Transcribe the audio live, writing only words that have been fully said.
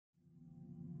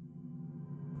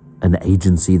an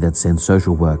agency that sends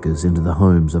social workers into the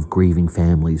homes of grieving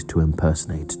families to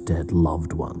impersonate dead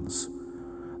loved ones.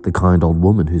 The kind old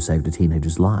woman who saved a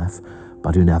teenager's life,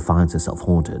 but who now finds herself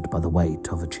haunted by the weight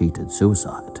of a cheated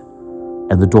suicide.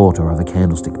 And the daughter of a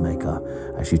candlestick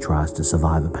maker as she tries to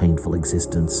survive a painful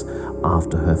existence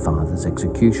after her father's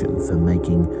execution for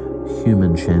making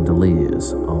human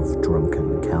chandeliers of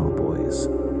drunken cowboys.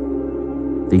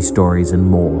 These stories and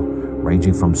more,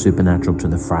 ranging from supernatural to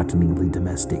the frighteningly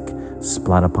domestic,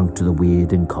 splatterpunk to the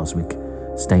weird and cosmic,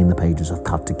 stain the pages of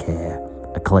Cut to Care,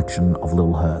 a collection of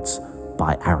little hurts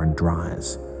by Aaron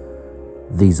Dries.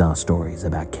 These are stories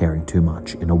about caring too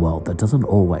much in a world that doesn't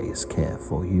always care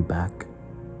for you back.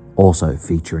 Also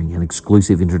featuring an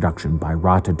exclusive introduction by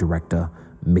writer-director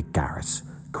Mick Garris,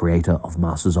 creator of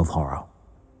Masters of Horror.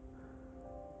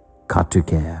 Cut to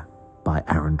Care by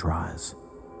Aaron Dries,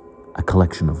 a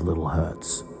collection of little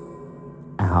hurts.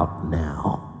 Out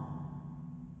now.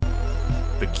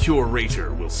 The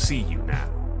Curator will see you now.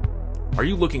 Are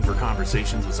you looking for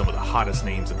conversations with some of the hottest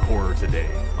names in horror today,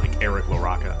 like Eric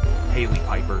LaRocca, Haley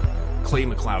Piper, Clay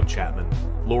McLeod Chapman,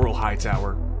 Laurel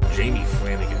Hightower, Jamie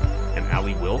Flanagan, and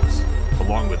Ali Wilkes,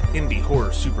 along with indie horror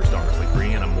superstars like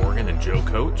Brianna Morgan and Joe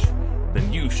Coach?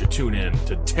 Then you should tune in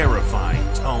to Terrifying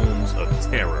Tomes of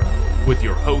Terror with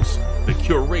your host, the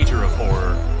Curator of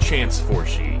Horror, Chance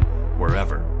Forshee,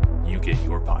 wherever you get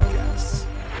your podcasts.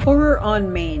 Horror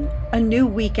on Main, a new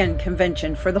weekend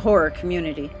convention for the horror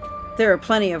community. There are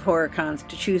plenty of horror cons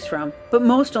to choose from, but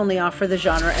most only offer the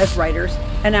genre as writers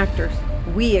and actors.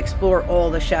 We explore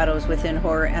all the shadows within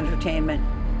horror entertainment.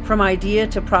 From idea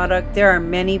to product, there are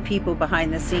many people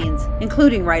behind the scenes,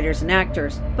 including writers and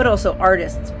actors, but also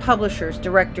artists, publishers,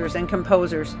 directors, and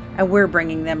composers, and we're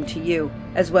bringing them to you,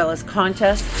 as well as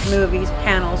contests, movies,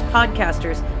 panels,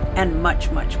 podcasters, and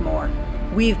much, much more.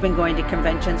 We've been going to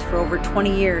conventions for over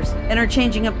 20 years and are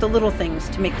changing up the little things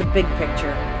to make the big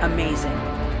picture amazing.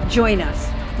 Join us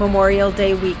Memorial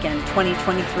Day weekend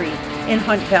 2023 in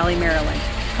Hunt Valley, Maryland.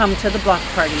 Come to the block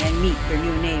party and meet your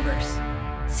new neighbors.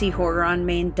 See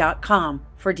HorrorOnMain.com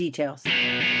for details.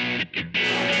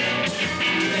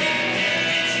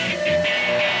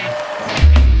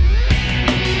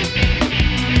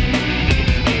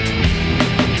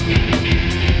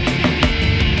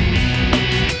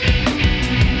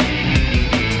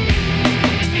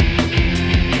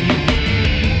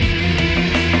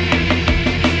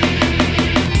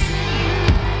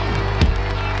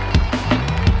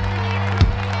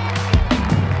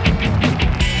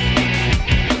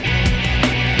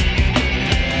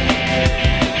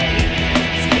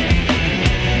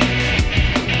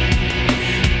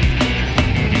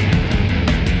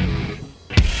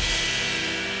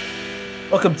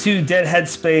 Welcome to Dead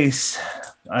Headspace.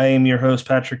 I am your host,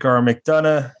 Patrick R.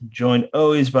 McDonough, joined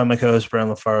always by my co-host,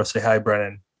 Brennan LaFaro. Say hi,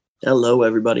 Brennan. Hello,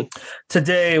 everybody.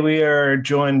 Today, we are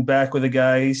joined back with a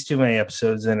guy. He's too many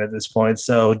episodes in at this point.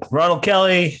 So, Ronald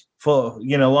Kelly,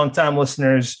 long-time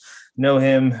listeners know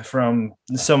him from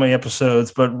so many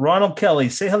episodes. But Ronald Kelly,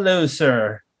 say hello,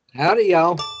 sir. Howdy,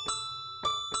 y'all.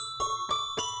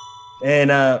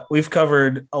 And we've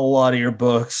covered a lot of your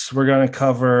books. We're going to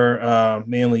cover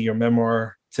mainly your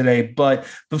memoir today. But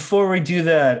before we do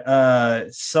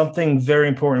that, something very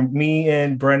important. Me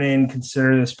and Brennan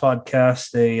consider this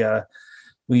podcast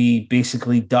we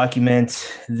basically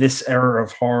document this era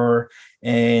of horror.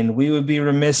 And we would be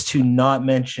remiss to not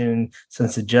mention,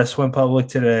 since it just went public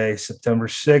today, September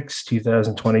 6,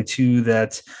 2022,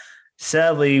 that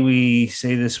sadly, we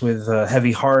say this with a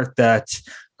heavy heart, that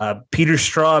Peter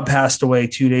Straub passed away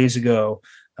 2 days ago.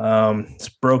 It's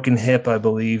a broken hip, I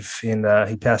believe, and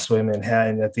he passed away in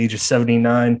Manhattan at the age of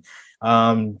 79.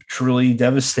 Truly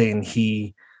devastating.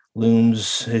 His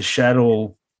shadow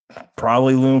will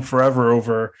probably loom forever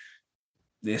over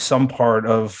some part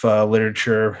of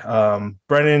literature.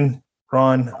 Brennan,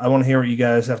 Ron, I want to hear what you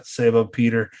guys have to say about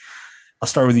Peter. I'll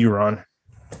start with you, Ron.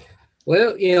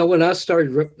 Well, when I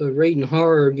started reading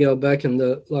horror, back in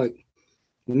the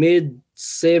mid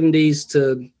 70s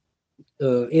to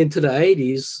into the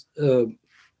 80s,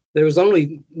 there was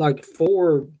only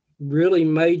four really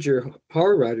major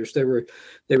horror writers. There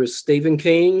was Stephen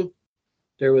King,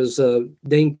 there was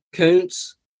Dean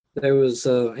Koontz, there was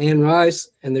Anne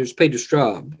Rice, and there's Peter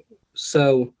Straub.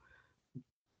 So,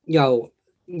 you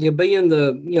being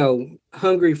the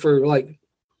hungry for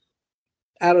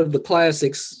out of the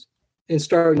classics and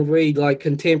starting to read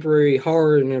contemporary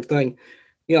horror and everything.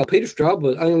 Peter Straub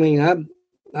was,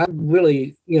 I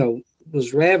really,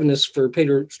 was ravenous for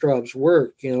Peter Straub's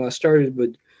work. I started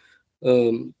with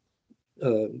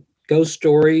Ghost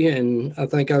Story, and I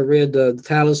think I read The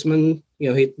Talisman,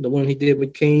 the one he did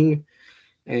with King.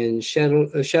 and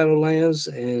Shadowlands,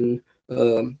 and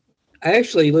I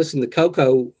actually listened to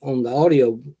Coco on the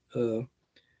audio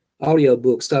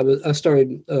books. I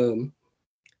started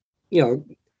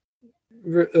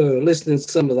listening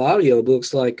to some of the audio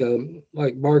books like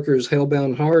Barker's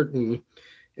Hellbound Heart, and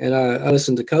I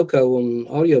listened to Coco on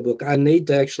audiobook. I need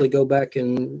to actually go back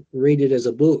and read it as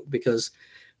a book, because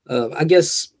I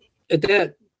guess at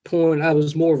that point I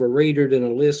was more of a reader than a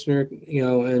listener,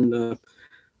 and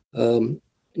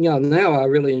now I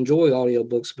really enjoy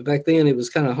audiobooks, but back then it was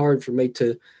kind of hard for me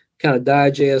to kind of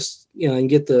digest, and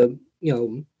get the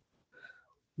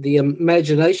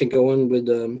imagination going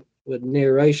with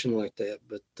narration like that.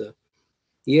 But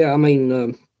yeah, I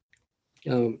mean,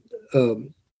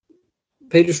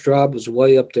 Peter Straub was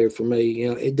way up there for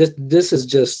me. This has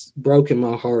just broken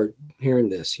my heart hearing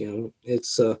this.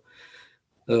 It's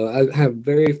I have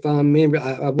very fond memory.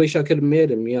 I wish I could have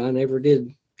met him. I never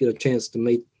did get a chance to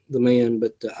meet the man,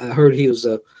 but I heard he was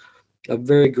a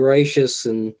very gracious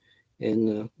and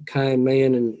kind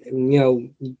man, and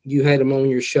you had him on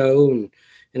your show,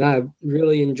 and I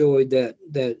really enjoyed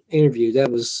that interview.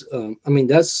 That was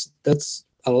that's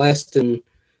a lasting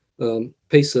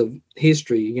piece of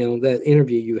history, that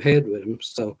interview you had with him.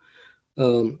 So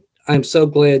I'm so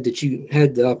glad that you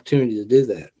had the opportunity to do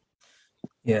that.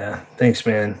 Yeah, thanks,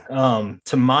 man.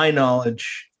 To my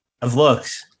knowledge, I've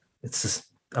looked.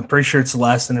 I'm pretty sure it's the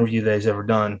last interview that he's ever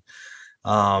done.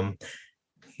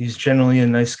 He's generally a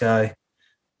nice guy,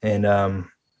 and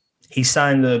he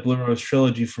signed the Blue Rose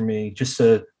trilogy for me, just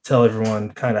to tell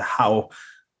everyone kind of how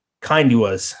kind he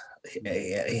was.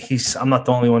 I'm not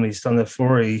the only one he's done that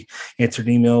for. He answered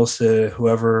emails to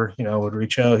whoever would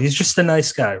reach out. He's just a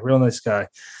nice guy, real nice guy.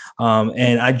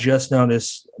 And I just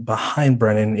noticed behind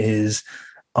Brennan is,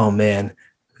 oh man,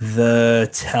 the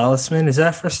Talisman. Is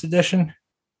that first edition?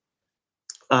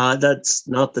 That's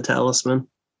not the Talisman.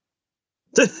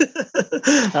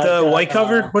 The white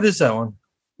cover? What is that one?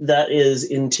 That is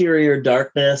Interior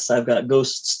Darkness. I've got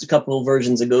Ghosts, a couple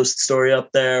versions of Ghost Story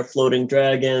up there, Floating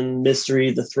Dragon,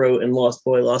 Mystery, The Throat, and Lost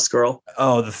Boy, Lost Girl.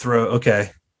 Oh, The Throat. Okay.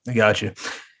 I got you.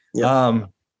 Yep.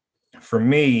 For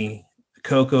me,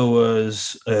 Coco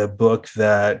was a book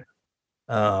that,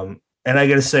 and I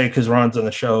got to say, because Ron's on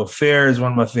the show, Fair is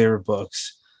one of my favorite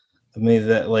books. I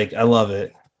mean, I love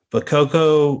it. But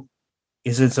Coco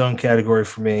is its own category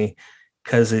for me,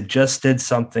 because it just did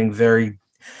something very...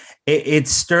 It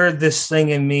stirred this thing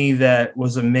in me that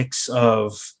was a mix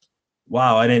of,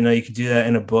 wow, I didn't know you could do that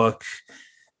in a book.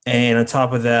 And on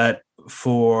top of that,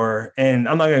 and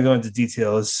I'm not going to go into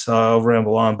details, so I'll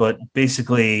ramble on, but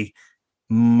basically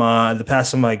the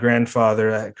passing of my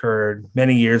grandfather that occurred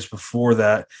many years before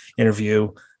that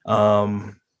interview,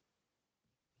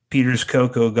 Peter's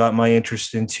Coco got my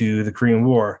interest into the Korean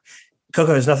War.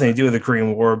 Coco has nothing to do with the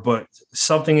Korean War, but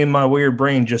something in my weird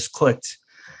brain just clicked.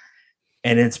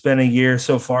 And it's been a year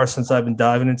so far since I've been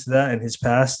diving into that and his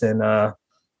past. And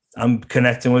I'm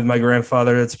connecting with my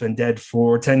grandfather that's been dead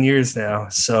for 10 years now.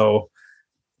 So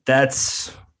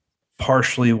that's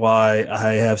partially why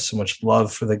I have so much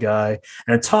love for the guy.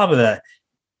 And on top of that,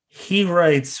 he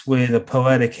writes with a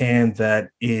poetic hand that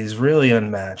is really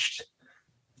unmatched.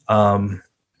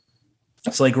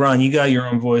 It's like, Ron, you got your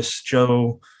own voice.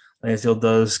 Joe Lansdale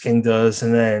does, King does.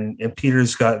 And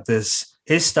Peter's got this.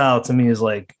 His style to me is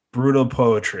like brutal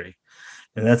poetry,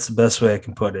 and that's the best way I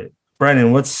can put it.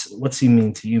 Brandon, what's he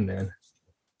mean to you, man?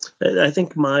 I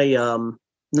think I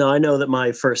know that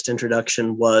my first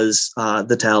introduction was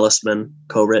The Talisman,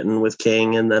 co-written with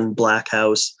King, and then Black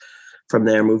House. From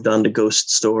there, moved on to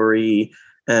Ghost Story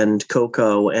and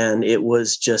Coco, and it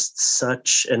was just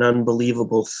such an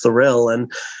unbelievable thrill.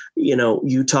 And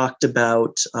you talked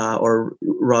about, or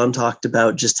Ron talked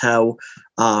about, just how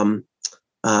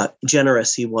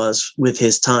generous he was with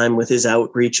his time, with his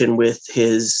outreach, and with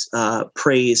his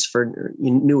praise for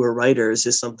newer writers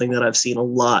is something that I've seen a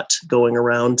lot going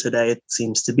around today. It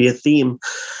seems to be a theme.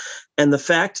 And the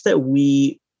fact that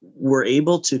we were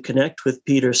able to connect with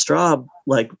Peter Straub,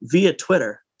 like via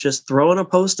Twitter, just throwing a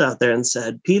post out there and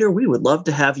said, Peter, we would love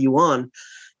to have you on.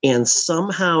 And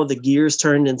somehow the gears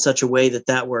turned in such a way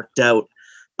that worked out,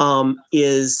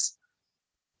 is...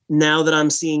 Now that I'm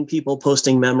seeing people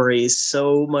posting memories,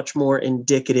 so much more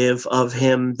indicative of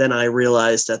him than I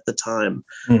realized at the time.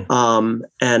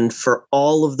 And for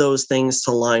all of those things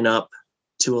to line up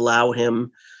to allow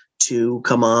him to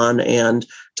come on and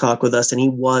talk with us. And he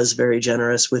was very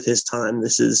generous with his time.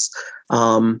 This is,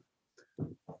 I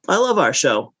love our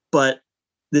show, but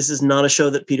this is not a show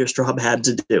that Peter Straub had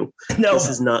to do. No, this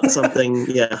is not something.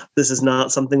 This is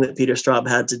not something that Peter Straub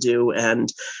had to do.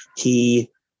 And he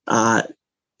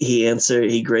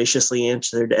he graciously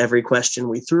answered every question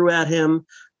we threw at him.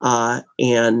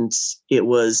 And it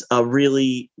was a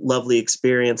really lovely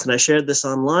experience. And I shared this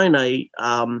online.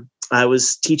 I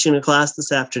was teaching a class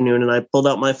this afternoon, and I pulled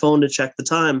out my phone to check the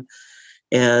time.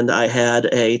 And I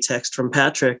had a text from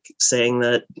Patrick saying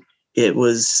that it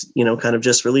was, kind of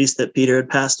just released that Peter had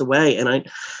passed away. And I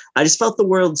just felt the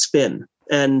world spin.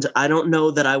 And I don't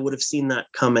know that I would have seen that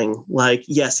coming. Like,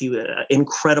 yes, he was an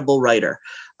incredible writer,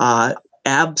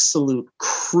 absolute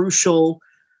crucial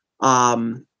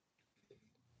to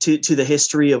the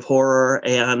history of horror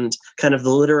and kind of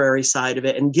the literary side of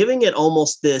it, and giving it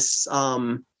almost this,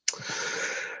 I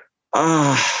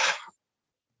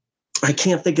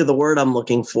can't think of the word I'm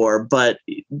looking for, but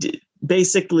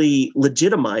basically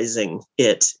legitimizing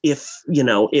it. If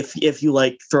you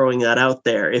like throwing that out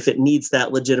there, if it needs that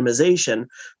legitimization,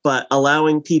 but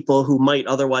allowing people who might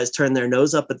otherwise turn their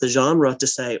nose up at the genre to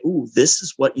say, "Ooh, this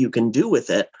is what you can do with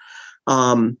it."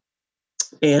 And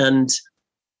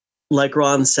like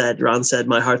Ron said,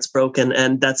 my heart's broken.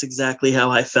 And that's exactly how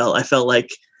I felt. I felt like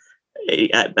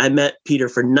I met Peter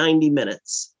for 90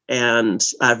 minutes. And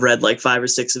I've read like 5 or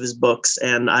 6 of his books,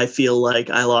 and I feel like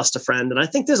I lost a friend. And I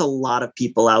think there's a lot of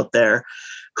people out there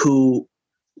who,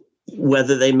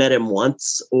 whether they met him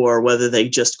once or whether they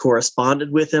just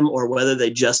corresponded with him or whether they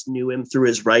just knew him through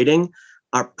his writing,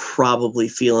 are probably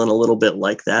feeling a little bit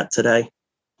like that today.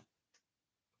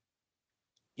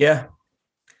 Yeah.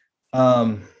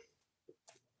 Unless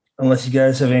you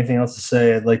guys have anything else to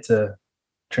say, I'd like to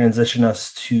transition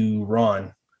us to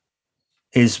Ron.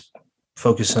 His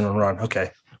focusing on Ron.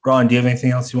 Okay. Ron, do you have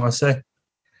anything else you want to say?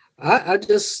 I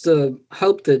just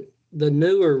hope that the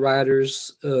newer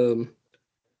writers, newer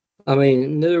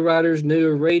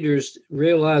readers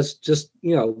realize just,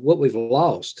 what we've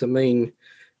lost.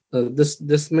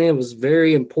 This man was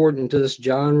very important to this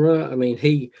genre.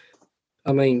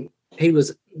 He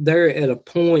was there at a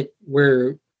point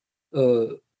where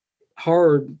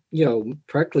horror,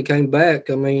 practically came back.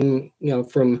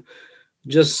 From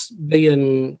just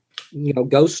being,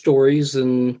 ghost stories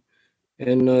and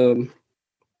maybe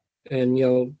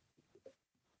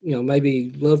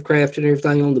Lovecraft and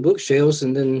everything on the bookshelves,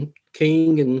 and then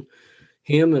King and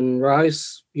him and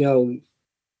Rice, they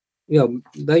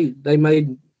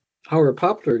made horror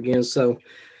popular again. So,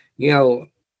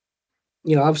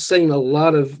 I've seen a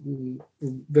lot of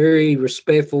very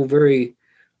respectful, very,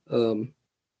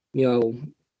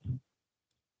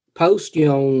 post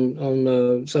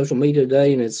on social media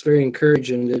today, and it's very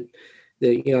encouraging that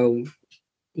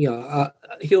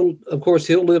he'll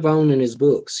live on in his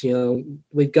books.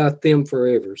 We've got them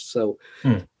forever. So,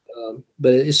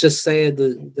 but it's just sad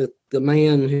that the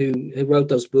man who wrote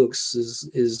those books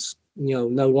is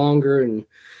no longer, and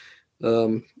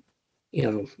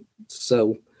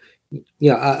so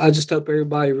I just hope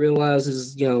everybody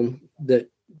realizes that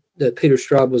Peter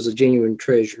Straub was a genuine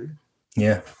treasure.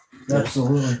 Yeah.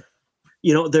 Absolutely.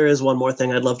 There is one more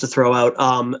thing I'd love to throw out.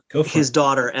 His it.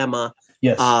 daughter, Emma,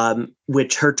 yes.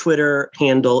 Which her Twitter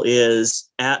handle is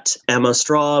at Emma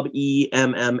Straub,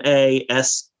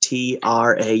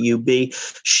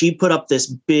 EMMASTRAUB. She put up this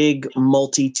big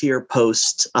multi-tier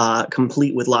post,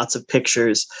 complete with lots of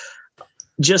pictures,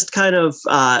 just kind of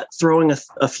throwing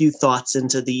a few thoughts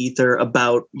into the ether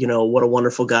about, what a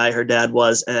wonderful guy her dad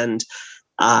was. And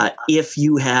if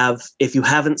you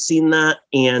haven't seen that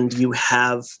and you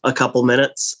have a couple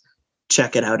minutes,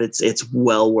 check it out. It's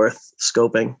well worth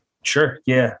scoping. Sure.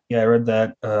 Yeah. I read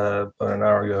that about an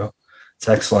hour ago. It's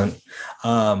excellent.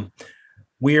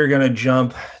 We are going to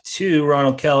jump to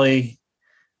Ronald Kelly,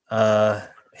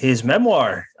 his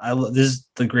memoir. This is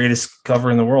the greatest cover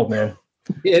in the world, man.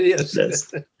 It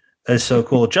is. That's so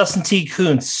cool. Justin T.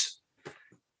 Kuntz,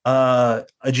 a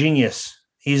genius.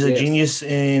 He's a genius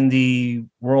in the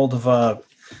world of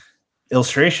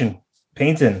illustration,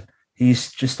 painting.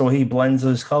 He's just the way he blends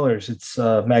those colors. It's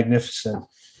magnificent.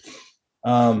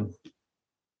 Follow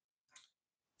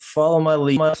my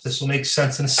lead. This will make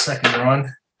sense in a second,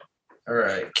 Ron. All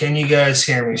right. Can you guys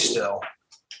hear me still?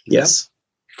 Yes.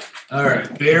 All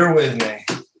right. Bear with me.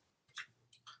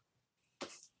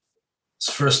 It's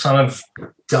the first time I've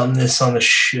done this on the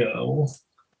show.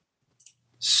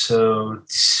 So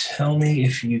tell me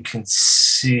if you can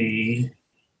see.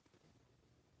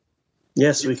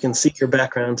 Yes, we can see your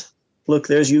background. Look,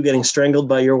 there's you getting strangled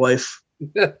by your wife.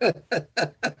 Can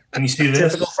you see this?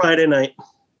 Typical Friday night.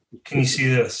 Can you see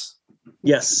this?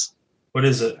 Yes. What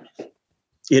is it?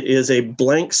 It is a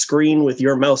blank screen with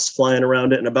your mouse flying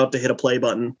around it and about to hit a play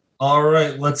button. All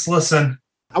right, let's listen.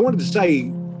 I wanted to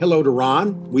say hello to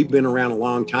Ron. We've been around a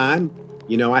long time.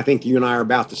 I think you and I are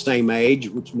about the same age,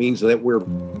 which means that we're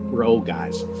old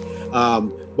guys.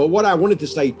 But what I wanted to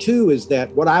say too is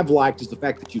that what I've liked is the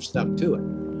fact that you've stuck to it.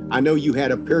 I know you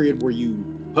had a period where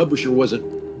publisher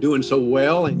wasn't doing so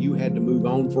well and you had to move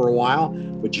on for a while,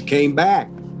 but you came back.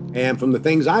 And from the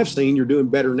things I've seen, you're doing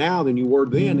better now than you were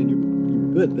then, and you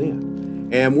were good then.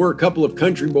 And we're a couple of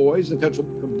country boys and a couple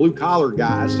of blue collar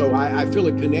guys, so I feel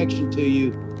a connection to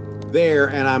you there,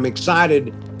 and I'm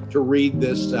excited to read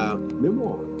this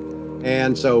memoir.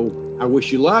 And so I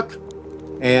wish you luck,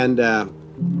 and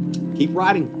keep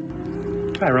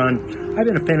writing. Hi, Ron. I've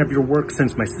been a fan of your work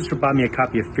since my sister bought me a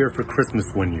copy of Fear for Christmas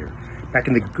one year, back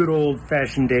in the good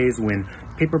old-fashioned days when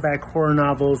paperback horror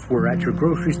novels were at your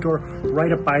grocery store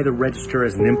right up by the register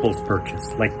as an impulse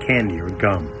purchase, like candy or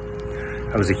gum.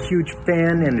 I was a huge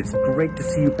fan, and it's great to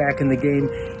see you back in the game,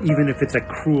 even if it's a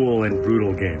cruel and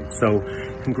brutal game. So,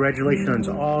 congratulations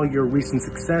on all your recent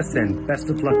success, and best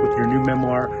of luck with your new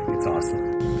memoir. It's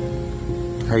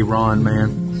awesome. Hey, Ron,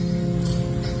 man.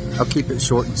 I'll keep it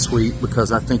short and sweet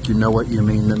because I think you know what you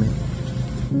mean to me.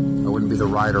 I wouldn't be the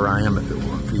writer I am if it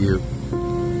weren't for you.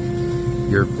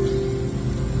 You're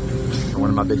one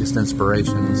of my biggest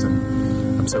inspirations,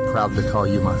 and I'm so proud to call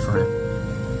you my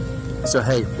friend. So,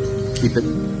 hey, keep it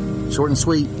short and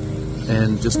sweet,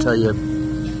 and just tell you,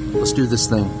 let's do this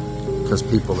thing, because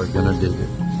people are going to dig it.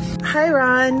 Hi,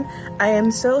 Ron. I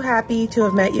am so happy to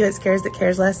have met you at Scares That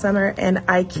Cares last summer, and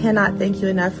I cannot thank you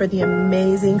enough for the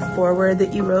amazing foreword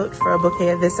that you wrote for A Bouquet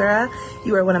of Viscera.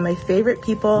 You are one of my favorite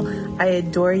people. I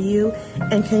adore you,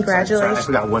 and congratulations. Sorry, I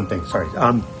forgot one thing. Sorry.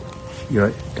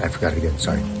 I forgot it again.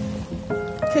 Sorry.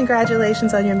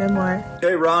 Congratulations on your memoir.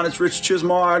 Hey, Ron, it's Rich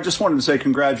Chismar. I just wanted to say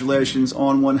congratulations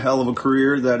on one hell of a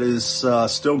career that is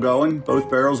still going, both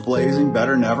barrels blazing,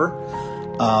 better than ever.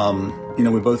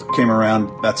 We both came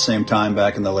around at the same time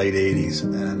back in the late 80s,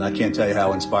 and I can't tell you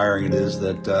how inspiring it is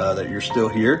that you're still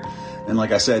here. And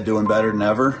like I said, doing better than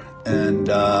ever. And,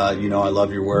 I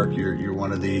love your work. You're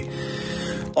one of the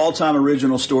all-time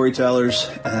original storytellers,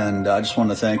 and I just want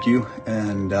to thank you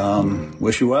and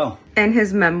wish you well. In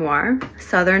his memoir,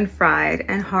 Southern Fried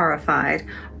and Horrified,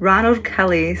 Ronald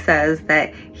Kelly says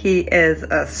that he is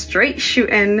a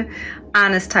straight-shooting,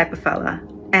 honest type of fella,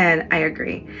 and I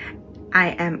agree.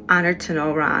 I am honored to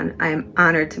know Ron. I am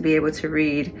honored to be able to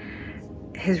read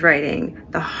his writing.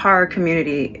 The horror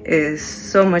community is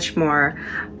so much more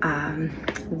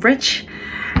rich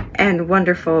and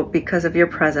wonderful because of your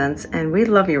presence, and we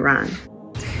love you, Ron.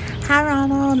 Hi,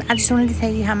 Ronald. I just wanted to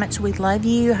tell you how much we love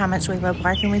you, how much we love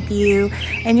working with you,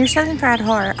 and your Southern Fried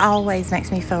Horror always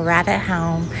makes me feel right at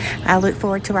home. I look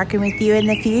forward to working with you in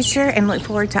the future and look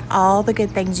forward to all the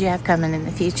good things you have coming in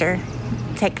the future.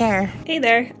 Take care. Hey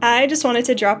there. I just wanted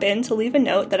to drop in to leave a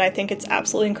note that I think it's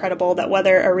absolutely incredible that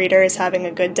whether a reader is having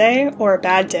a good day or a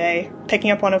bad day,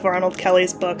 picking up one of Ronald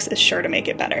Kelly's books is sure to make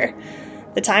it better.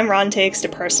 The time Ron takes to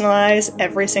personalize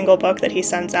every single book that he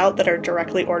sends out that are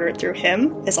directly ordered through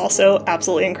him is also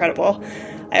absolutely incredible.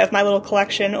 I have my little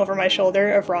collection over my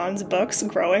shoulder of Ron's books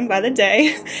growing by the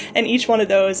day, and each one of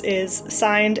those is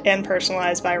signed and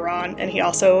personalized by Ron, and he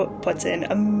also puts in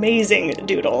amazing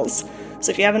doodles.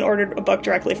 So if you haven't ordered a book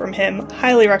directly from him,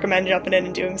 highly recommend jumping in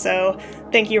and doing so.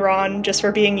 Thank you, Ron, just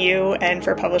for being you and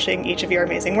for publishing each of your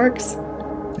amazing works.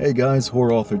 Hey guys,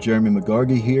 horror author Jeremy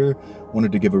McGargy here.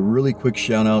 Wanted to give a really quick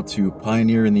shout out to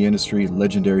pioneer in the industry,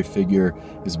 legendary figure.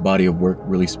 His body of work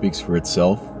really speaks for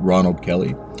itself, Ronald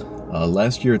Kelly.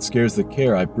 Last year at Scares That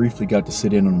Care, I briefly got to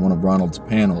sit in on one of Ronald's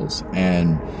panels,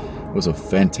 and it was a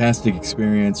fantastic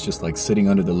experience, just like sitting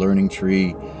under the learning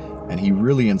tree. And he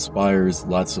really inspires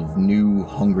lots of new,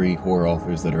 hungry horror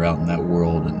authors that are out in that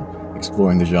world and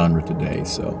exploring the genre today.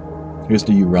 So here's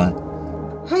to you,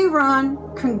 Ron. Hey, Ron,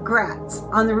 congrats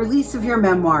on the release of your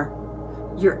memoir.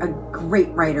 You're a great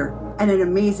writer and an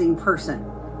amazing person.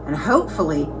 And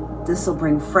hopefully this will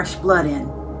bring fresh blood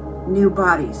in, new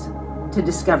bodies, to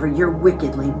discover your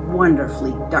wickedly,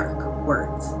 wonderfully dark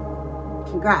words.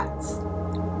 Congrats.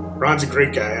 Ron's a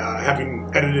great guy.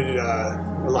 Having edited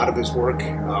a lot of his work,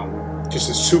 just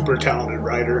a super talented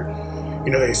writer.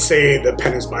 They say the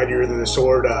pen is mightier than the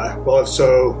sword. Well, if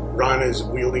so, Ron is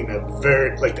wielding a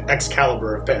very, the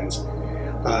Excalibur of pens.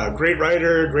 Great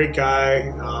writer, great guy,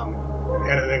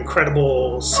 and an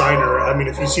incredible signer. I mean,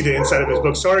 if you see the inside of his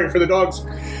book, sorry for the dogs.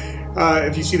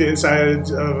 If you see the inside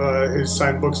of his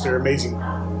signed books, they're amazing.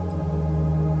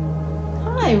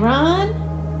 Hi, Ron.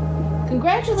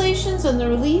 Congratulations on the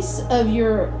release of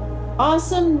your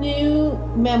awesome new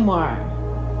memoir.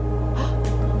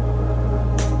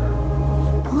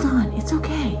 Hold on, it's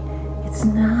okay. It's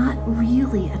not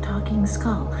really a talking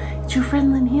skull. It's your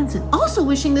friend Lynn Hansen. Also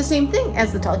wishing the same thing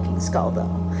as the talking skull, though.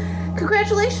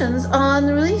 Congratulations on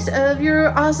the release of your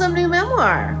awesome new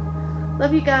memoir.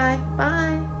 Love you, Guy.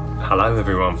 Bye. Hello,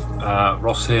 everyone.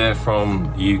 Ross here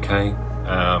from the UK.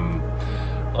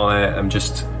 I am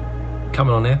just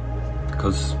coming on here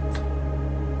because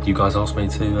you guys asked me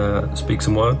to speak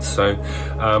some words. So,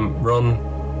 Ron,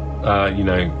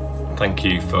 thank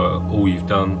you for all you've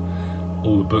done,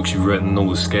 all the books you've written, all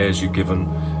the scares you've given.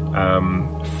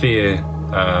 Fear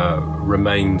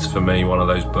remains for me one of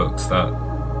those books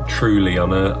that truly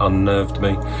unnerved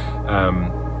me.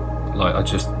 I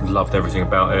just loved everything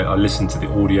about it. I listened to the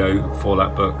audio for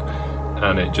that book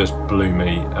and it just blew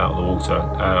me out of the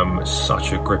water. It's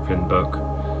such a gripping book.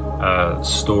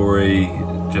 Story,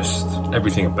 just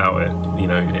everything about it,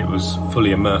 it was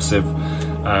fully immersive.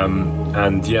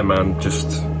 And yeah, man,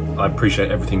 I appreciate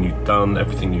everything you've done,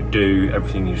 everything you do,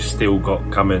 everything you've still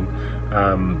got coming.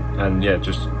 And yeah,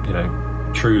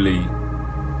 truly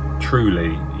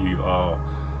you are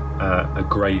a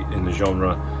great in the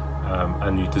genre.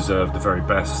 And you deserve the very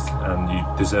best, and you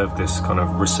deserve this kind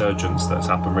of resurgence that's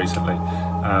happened recently.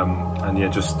 And yeah,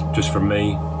 just from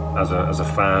me, as a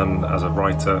fan, as a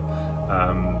writer,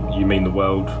 you mean the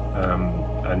world,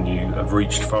 and you have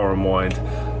reached far and wide.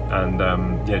 And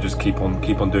just keep on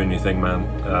doing your thing,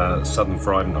 man. Southern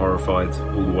Fried and Horrified,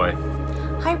 all the way.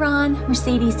 Hi, Ron.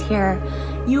 Mercedes here.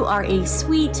 You are a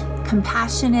sweet,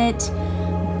 compassionate,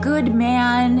 good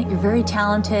man. You're very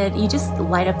talented. You just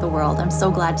light up the world. I'm so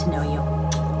glad to know you.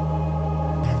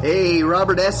 Hey,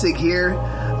 Robert Essig here.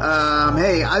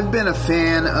 Hey, I've been a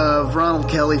fan of Ronald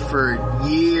Kelly for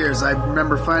years. I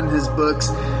remember finding his books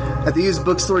at the used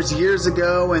bookstores years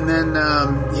ago, and then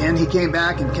and he came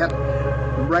back and kept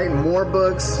writing more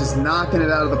books, just knocking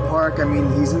it out of the park. I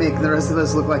mean, he's making the rest of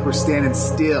us look like we're standing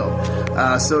still.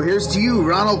 So here's to you,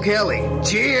 Ronald Kelly.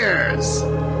 Cheers!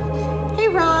 Hey,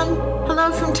 Ron.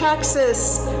 Hello from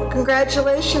Texas.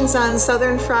 Congratulations on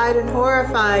Southern Fried and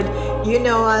Horrified. You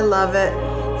know I love it.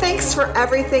 Thanks for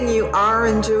everything you are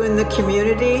and do in the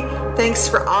community. Thanks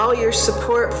for all your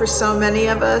support for so many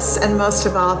of us. And most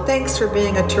of all, thanks for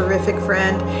being a terrific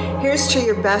friend. Here's to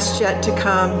your best yet to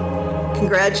come.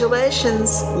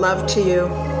 Congratulations. Love to you.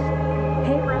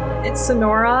 Hey, it's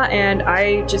Sonora, and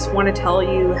I just want to tell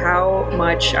you how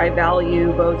much I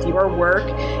value both your work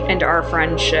and our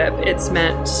friendship. It's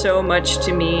meant so much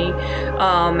to me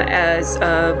as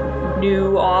a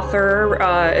new author,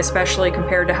 especially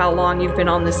compared to how long you've been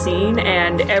on the scene,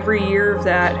 and every year of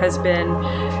that has been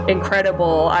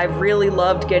incredible. I've really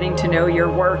loved getting to know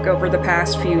your work over the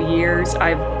past few years.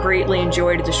 I've greatly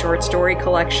enjoyed the short story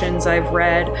collections I've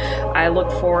read. I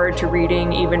look forward to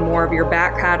reading even more of your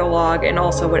back catalog and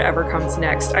also whatever comes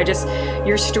next.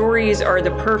 Your stories are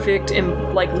the perfect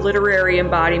literary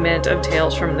embodiment of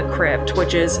Tales from the Crypt,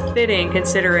 which is fitting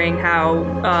considering how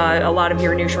a lot of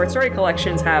your new short story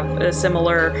collections have a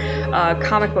similar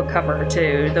comic book cover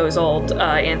to those old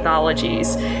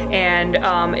anthologies. And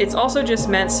it's also just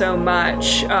meant so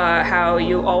much how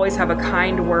you always have a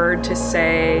kind word to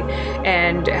say,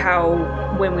 and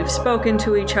how when we've spoken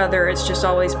to each other, it's just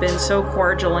always been so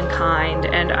cordial and kind.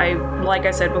 And like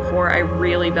I said before, I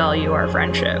really value our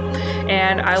friendship,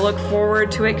 and I look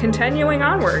forward to it continuing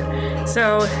onward.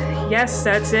 So yes,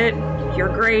 that's it. You're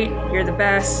great. You're the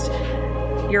best.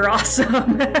 You're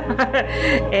awesome.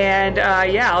 And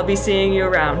I'll be seeing you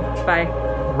around. Bye.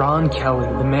 Ron Kelly,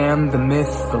 the man, the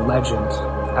myth, the legend.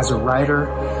 As a writer,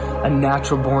 a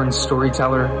natural-born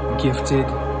storyteller, gifted,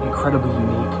 incredibly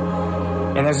unique.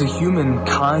 And as a human,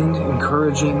 kind,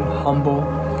 encouraging, humble.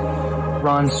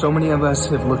 Ron, so many of us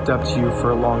have looked up to you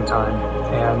for a long time,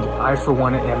 and I, for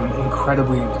one, am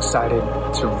incredibly excited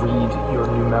to read your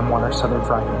new memoir, Southern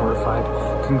Fried and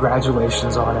Horrified.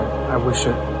 Congratulations on it. I wish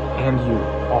it and you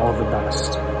all the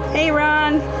best. Hey,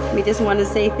 Ron. We just want to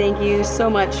say thank you so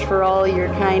much for all your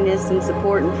kindness and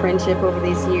support and friendship over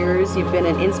these years. You've been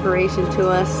an inspiration to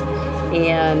us,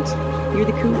 and you're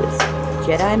the coolest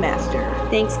Jedi Master.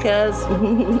 Thanks, cuz.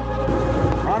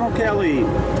 Ronald Kelly,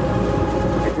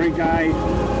 a great guy,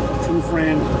 true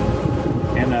friend,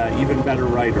 and an even better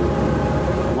writer.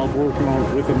 I love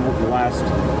working with him over the last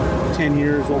 10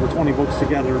 years, over 20 books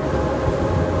together.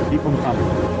 Keep them coming.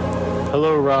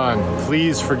 Hello, Ron.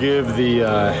 Please forgive the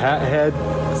hat head,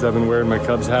 because I've been wearing my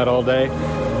Cubs hat all day.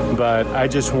 But I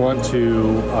just want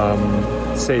to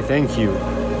say thank you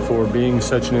for being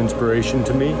such an inspiration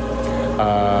to me.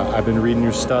 I've been reading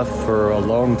your stuff for a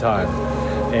long time.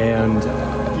 And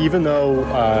even though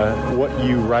what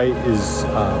you write is,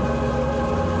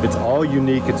 it's all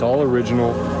unique, it's all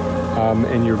original,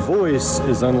 and your voice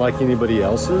is unlike anybody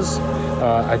else's,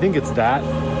 I think it's that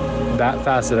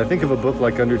facet. I think of a book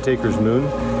like Undertaker's Moon,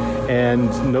 and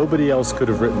nobody else could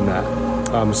have written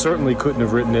that. Certainly couldn't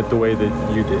have written it the way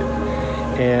that you did.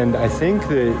 And I think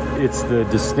that it's the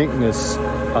distinctness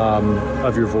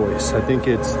of your voice. I think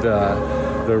it's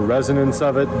the resonance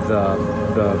of it,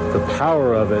 the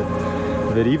power of it,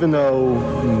 that even though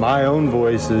my own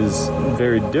voice is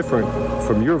very different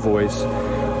from your voice,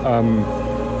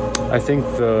 I think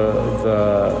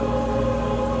the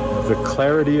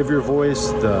clarity of your voice,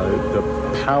 the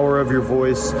power of your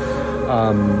voice,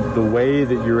 the way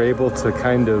that you're able to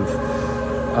kind of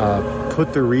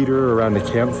put the reader around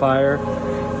a campfire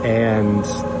and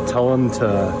tell them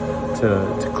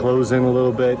to close in a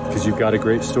little bit because you've got a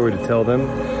great story to tell them.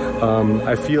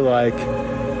 I feel like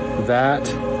that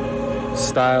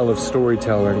style of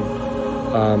storytelling,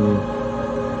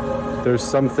 there's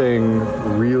something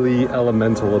really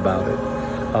elemental about it.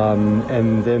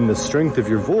 And then the strength of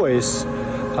your voice,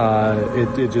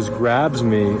 it just grabs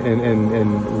me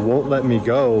and won't let me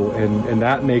go. And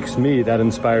that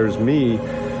inspires me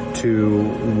to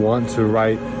want to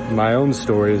write my own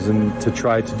stories and to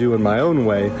try to do in my own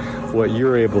way what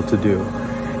you're able to do.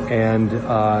 And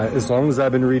as long as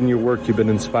I've been reading your work, you've been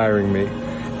inspiring me.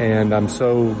 And I'm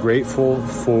so grateful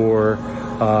for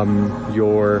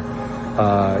your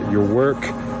work,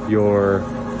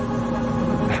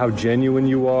 how genuine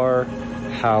you are,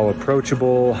 how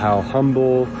approachable, how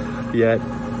humble, yet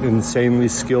insanely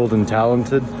skilled and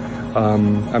talented.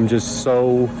 I'm just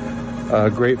so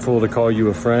grateful to call you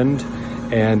a friend,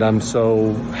 and I'm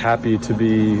so happy to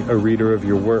be a reader of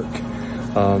your work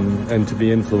and to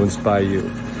be influenced by you.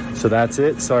 So that's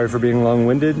it. Sorry for being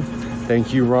long-winded.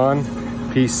 Thank you, Ron.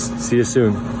 Peace. See you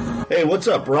soon. Hey, what's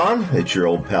up, Ron? It's your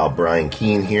old pal Brian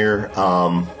Keene here.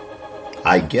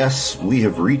 I guess we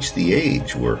have reached the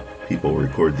age where people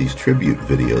record these tribute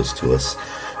videos to us.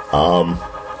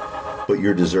 But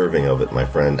you're deserving of it, my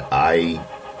friend.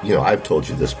 I've told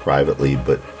you this privately,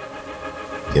 but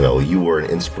you were an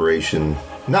inspiration,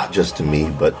 not just to me,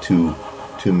 but to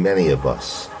many of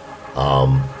us.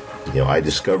 I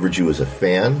discovered you as a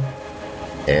fan,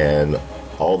 and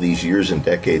all these years and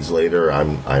decades later,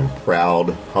 I'm proud,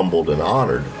 humbled, and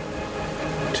honored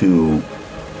to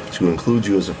include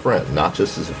you as a friend, not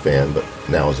just as a fan, but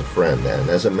now as a friend and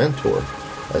as a mentor,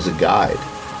 as a guide.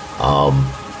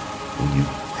 You've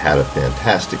had a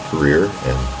fantastic career,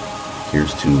 and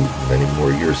here's to many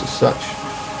more years as such.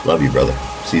 Love you, brother.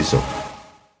 See you soon.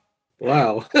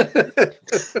 Wow.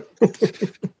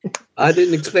 I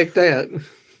didn't expect that.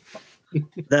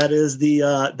 That is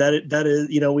that is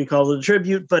we call it a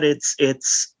tribute, but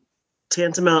it's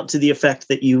tantamount to the effect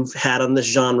that you've had on this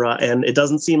genre, and it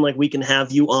doesn't seem like we can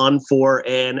have you on for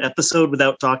an episode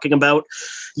without talking about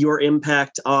your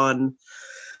impact on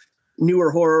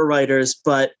newer horror writers.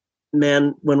 But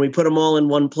man, when we put them all in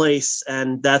one place,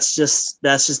 and that's just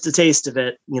a taste of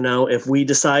it. If we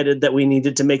decided that we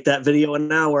needed to make that video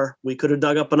an hour, we could have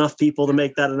dug up enough people to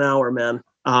make that an hour, man.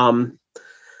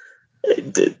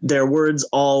 Their words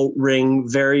all ring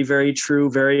very, very true,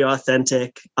 very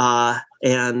authentic.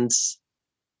 And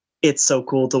it's so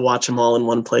cool to watch them all in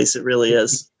one place. It really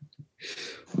is.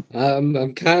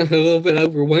 I'm kind of a little bit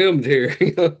overwhelmed here.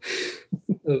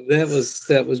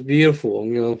 That was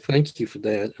beautiful. Thank you for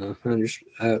that.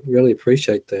 I really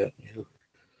appreciate that.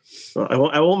 Well,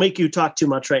 I won't make you talk too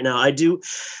much right now. I do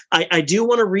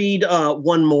want to read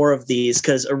one more of these,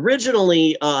 because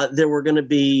originally there were going to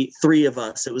be three of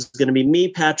us. It was going to be me,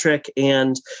 Patrick,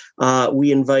 and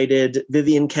we invited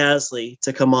Vivian Casley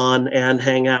to come on and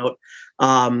hang out.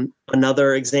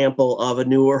 Another example of a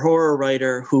newer horror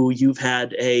writer who you've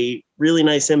had a really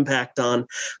nice impact on.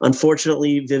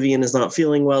 Unfortunately, Vivian is not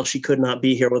feeling well. She could not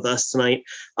be here with us tonight,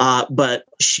 but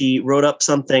she wrote up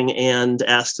something and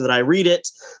asked that I read it.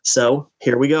 So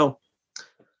here we go.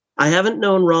 I haven't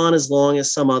known Ron as long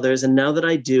as some others, and now that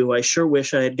I do, I sure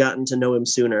wish I had gotten to know him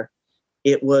sooner.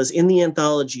 It was in the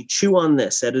anthology Chew on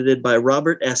This, edited by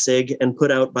Robert Essig and put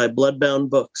out by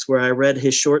Bloodbound Books, where I read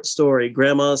his short story,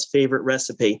 Grandma's Favorite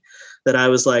Recipe, that I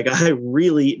was like, I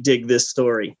really dig this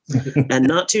story. And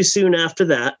not too soon after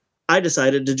that, I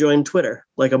decided to join Twitter,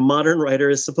 like a modern writer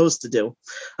is supposed to do.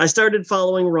 I started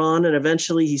following Ron, and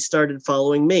eventually he started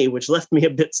following me, which left me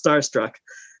a bit starstruck.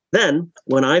 Then,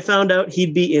 when I found out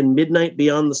he'd be in Midnight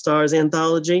Beyond the Stars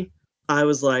anthology, I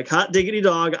was like, hot diggity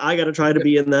dog, I got to try to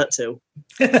be in that too.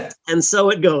 And so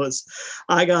it goes.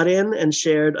 I got in and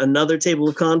shared another table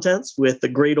of contents with the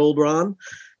great old Ron.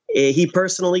 He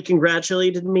personally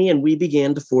congratulated me, and we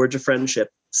began to forge a friendship.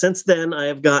 Since then, I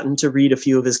have gotten to read a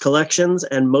few of his collections,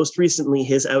 and most recently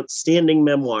his outstanding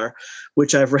memoir,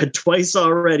 which I've read twice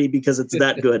already because it's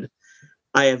that good.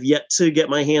 I have yet to get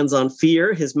my hands on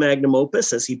Fear, his magnum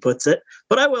opus, as he puts it,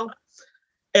 but I will.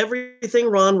 Everything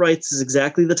Ron writes is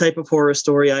exactly the type of horror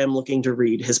story I am looking to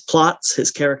read. His plots,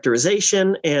 his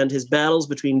characterization, and his battles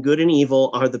between good and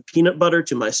evil are the peanut butter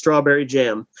to my strawberry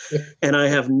jam. And I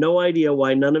have no idea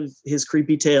why none of his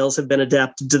creepy tales have been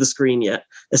adapted to the screen yet,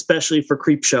 especially for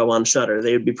Creepshow on Shudder.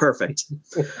 They would be perfect.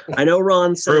 I know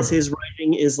Ron says his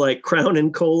writing is like Crown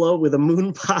and Cola with a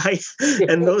moon pie,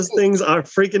 and those things are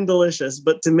freaking delicious.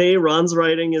 But to me, Ron's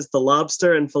writing is the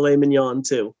lobster and filet mignon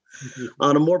too.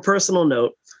 On a more personal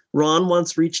note, Ron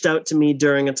once reached out to me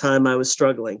during a time I was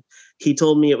struggling. He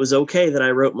told me it was okay that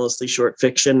I wrote mostly short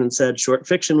fiction and said short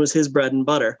fiction was his bread and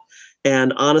butter.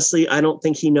 And honestly, I don't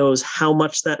think he knows how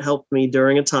much that helped me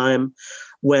during a time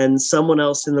when someone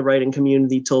else in the writing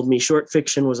community told me short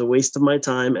fiction was a waste of my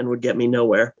time and would get me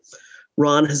nowhere.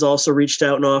 Ron has also reached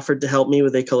out and offered to help me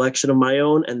with a collection of my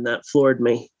own, and that floored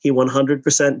me. He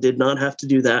 100% did not have to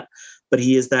do that. But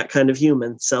he is that kind of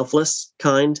human, selfless,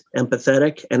 kind,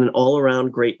 empathetic, and an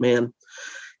all-around great man.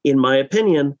 In my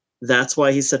opinion, that's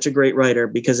why he's such a great writer,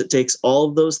 because it takes all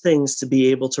of those things to be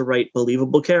able to write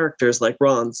believable characters like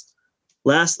Ron's.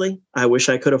 Lastly, I wish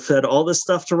I could have fed all this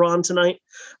stuff to Ron tonight,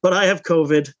 but I have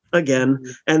COVID again,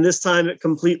 and this time it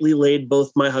completely laid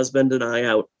both my husband and I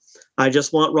out. I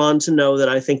just want Ron to know that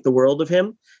I think the world of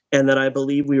him and that I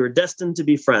believe we were destined to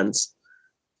be friends.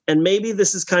 And maybe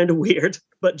this is kind of weird,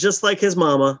 but just like his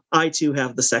mama, I too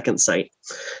have the second sight.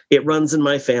 It runs in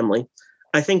my family.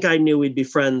 I think I knew we'd be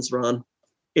friends, Ron.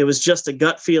 It was just a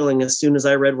gut feeling as soon as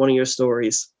I read one of your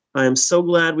stories. I am so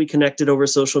glad we connected over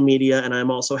social media, and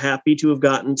I'm also happy to have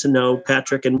gotten to know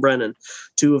Patrick and Brennan,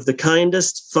 two of the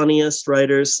kindest, funniest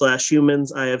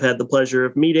writers/humans I have had the pleasure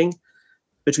of meeting.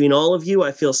 Between all of you,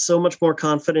 I feel so much more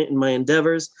confident in my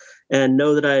endeavors and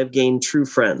know that I have gained true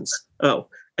friends. Oh,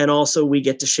 and also we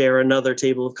get to share another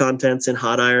table of contents in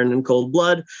Hot Iron and Cold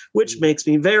Blood, which makes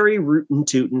me very rootin'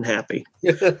 tootin' happy.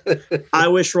 I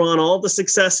wish Ron all the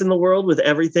success in the world with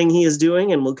everything he is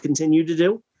doing and will continue to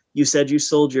do. You said you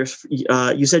sold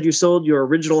your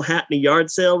original hat in a yard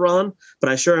sale, Ron, but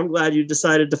I sure am glad you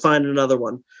decided to find another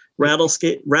one.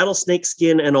 Rattlesnake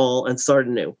skin and all, and start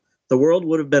anew. The world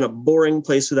would have been a boring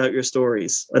place without your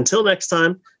stories. Until next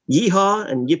time,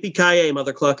 yeehaw and yippee-ki-yay,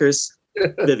 mother cluckers.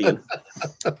 Vivian.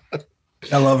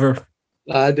 I love her.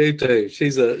 I do too.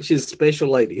 She's a special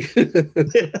lady.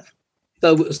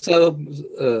 So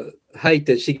hate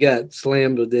that she got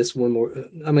slammed with this one more.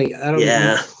 I mean, I don't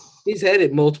know. He's had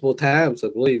it multiple times, I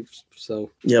believe.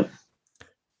 So yep.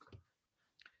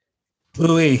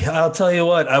 Louis, I'll tell you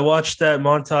what, I watched that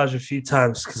montage a few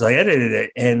times because I edited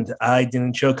it and I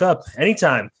didn't choke up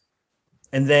anytime.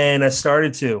 And then I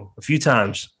started to a few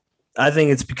times. I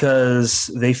think it's because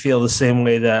they feel the same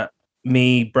way that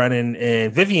me, Brennan,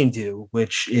 and Vivian do,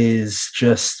 which is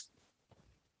just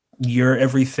you're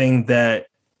everything that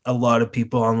a lot of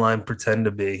people online pretend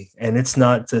to be. And it's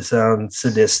not to sound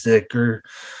sadistic or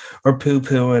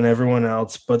poo-pooing everyone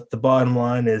else, but the bottom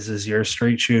line is you're a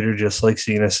straight shooter, just like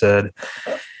Cena said,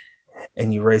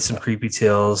 and you write some creepy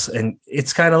tales. And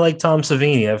it's kind of like Tom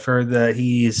Savini. I've heard that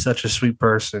he is such a sweet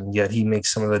person, yet he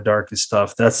makes some of the darkest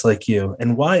stuff. That's like you.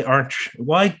 And why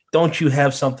don't you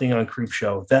have something on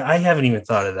Creepshow? That I haven't even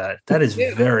thought of that. That is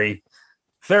very,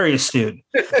 very astute.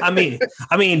 I mean,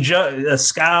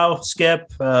 Scow,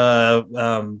 Skip,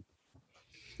 Mallerman,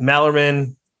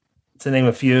 to name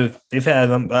a few. They've had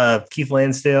them. Keith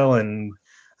Lansdale and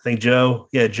I think Joe.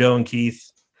 Yeah, Joe and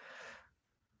Keith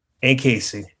and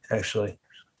Casey. Actually,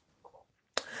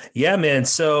 yeah, man.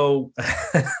 So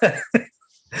now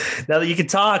that you can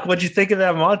talk, what'd you think of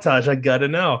that montage? I gotta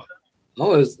know. I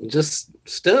was just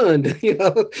stunned. You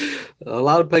know, a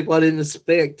lot of people I didn't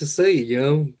expect to see. You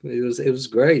know, it was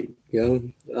great.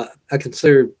 You know, I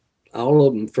consider all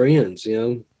of them friends.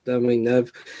 You know, I mean,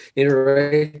 I've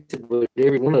interacted with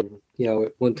every one of them. You know,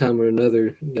 at one time or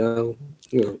another. You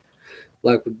know,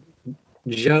 like with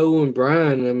Joe and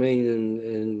Brian, I mean,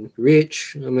 and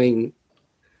Rich, I mean,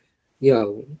 you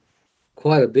know,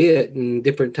 quite a bit in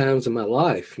different times of my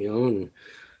life, you know, and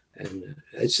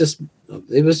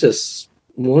it was just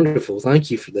wonderful.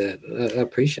 Thank you for that. I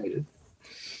appreciate it.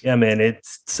 Yeah, man,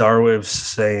 it's our way of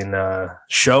saying,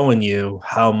 showing you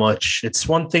how much. It's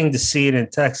one thing to see it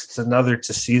in text. It's another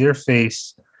to see their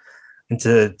face and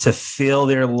to feel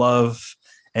their love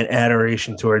and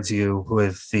adoration towards you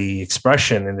with the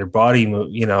expression and their body,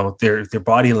 you know, their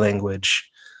body language.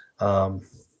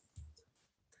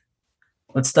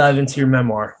 Let's dive into your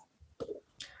memoir.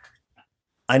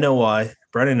 I know why.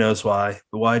 Brennan knows why.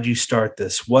 But why did you start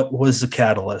this? What was the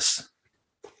catalyst?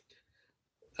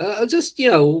 Just,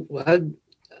 you know,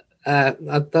 I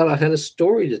thought I had a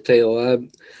story to tell.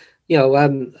 I've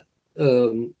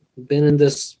been in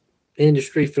this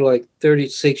industry for like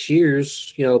 36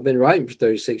 years. Been writing for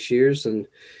 36 years, and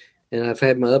I've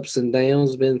had my ups and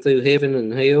downs, been through heaven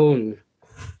and hell, and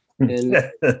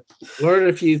learned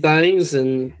a few things,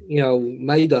 and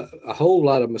made a whole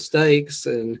lot of mistakes,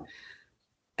 and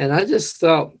I just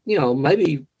thought,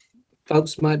 maybe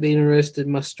folks might be interested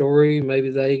in my story.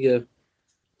 Maybe they,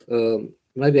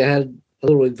 maybe I had a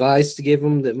little advice to give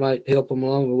them that might help them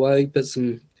along the way. Put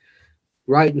some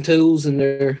writing tools in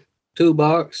their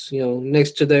toolbox,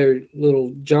 next to their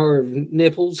little jar of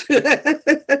nipples. But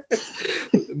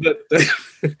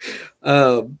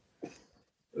I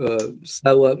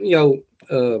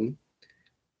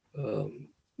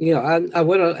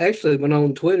went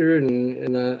on Twitter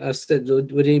and I said,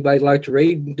 would anybody like to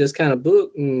read this kind of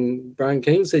book? And Brian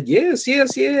King said, yes.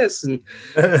 And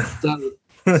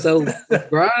so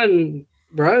Brian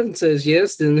says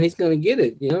yes, then he's going to get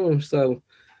it, so.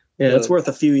 Yeah, it's worth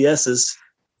a few yeses.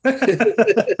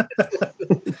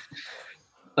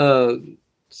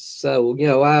 So,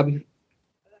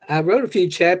 I wrote a few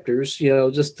chapters,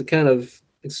 just to kind of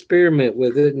experiment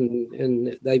with it,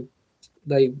 and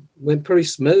they went pretty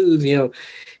smooth.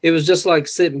 It was just like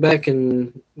sitting back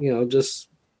and, just,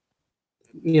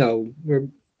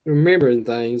 remembering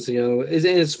things,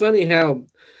 it's funny how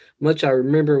much I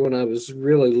remember when I was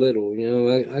really little.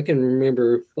 I can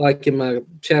remember, like in my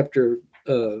chapter,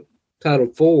 Title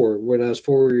 4, when I was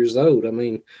 4 years old. I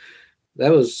mean,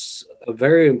 that was a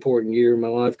very important year in my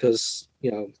life because,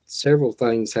 several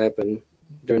things happened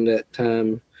during that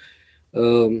time.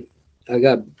 I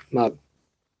got my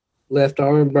left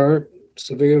arm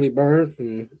severely burnt,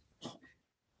 and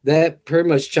that pretty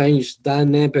much changed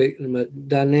the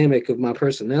dynamic of my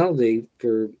personality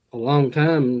for a long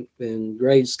time in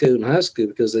grade school and high school,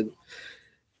 because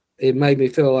it made me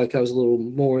feel like I was a little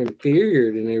more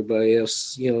inferior than everybody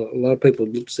else. A lot of people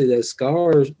see the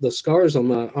scars on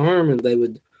my arm, and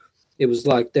it was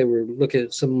like they were looking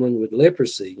at someone with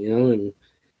leprosy, and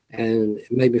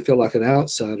it made me feel like an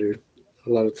outsider a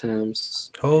lot of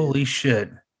times. Holy shit.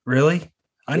 Really?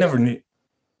 I never knew.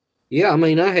 Yeah, I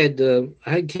mean, I had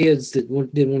kids that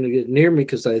didn't want to get near me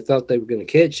because they thought they were going to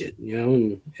catch it,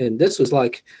 and this was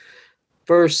like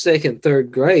first, second,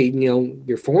 third grade,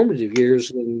 your formative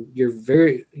years, when you're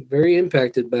very, very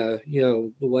impacted by,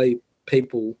 the way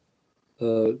people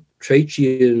treat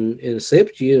you and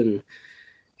accept you.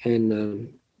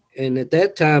 And at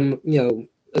that time,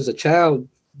 as a child,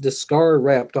 the scar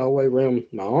wrapped all the way around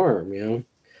my arm,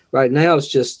 Right now it's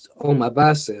just on my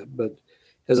bicep, but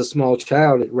as a small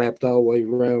child, it wrapped all the way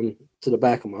around to the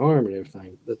back of my arm and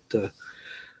everything. But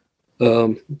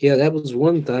that was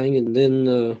one thing. And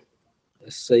then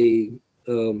let's see,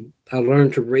 I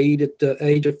learned to read at the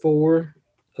age of 4,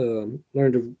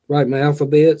 learned to write my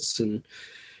alphabets and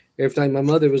everything. My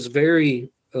mother was a very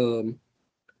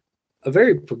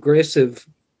progressive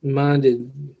minded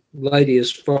lady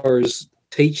as far as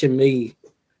teaching me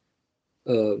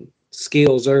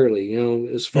skills early,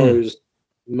 as far as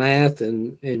math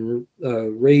and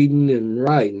reading and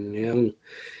writing,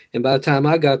 and by the time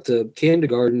I got to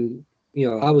kindergarten,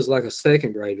 I was like a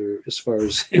second grader as far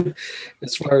as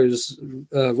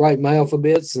writing my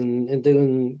alphabets and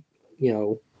doing,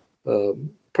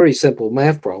 pretty simple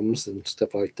math problems and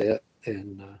stuff like that.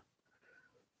 And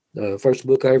the first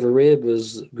book I ever read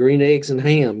was Green Eggs and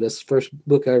Ham. That's the first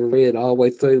book I ever read all the way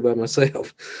through by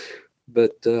myself.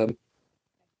 But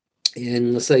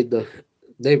and let's say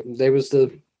there was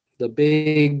the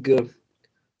big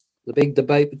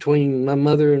debate between my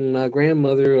mother and my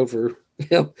grandmother over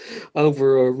a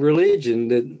religion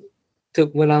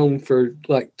that went on for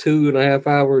like 2.5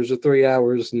 hours or 3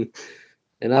 hours, and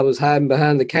I was hiding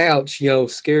behind the couch,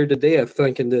 scared to death,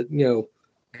 thinking that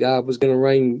God was going to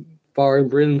rain fire and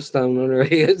brimstone on our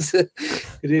heads at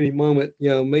any moment.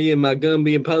 Me and my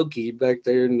Gumby and Pokey back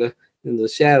there in the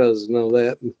shadows and all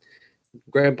that. And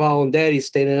Grandpa and Daddy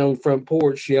standing on the front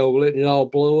porch, letting it all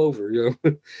blow over,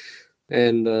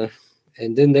 and then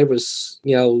there was,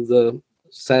 the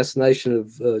assassination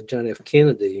of John F.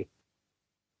 Kennedy,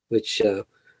 which, I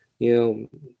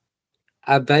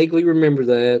vaguely remember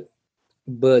that,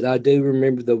 but I do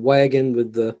remember the wagon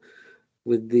with the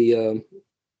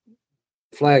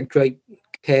flag draped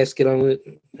casket on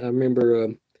it. I remember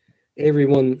how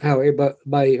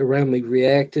everybody around me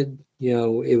reacted.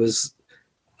 It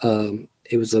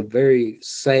was a very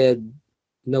sad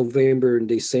November and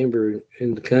December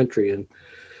in the country,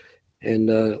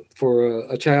 and for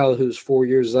a child who's 4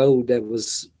 years old, that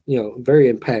was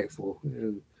very impactful.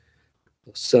 And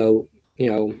so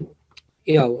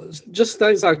just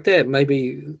things like that made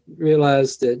me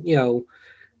realize that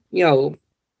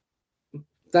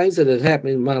things that had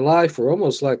happened in my life were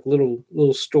almost like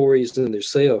little stories in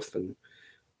themselves,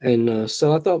 and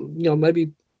so I thought,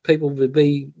 maybe people would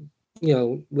be,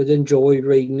 would enjoy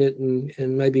reading it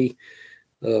and maybe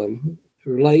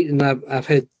relate. And I've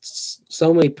had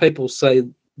so many people say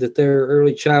that their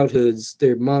early childhoods,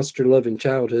 their monster loving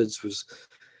childhoods, was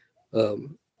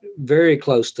very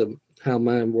close to how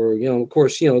mine were. Of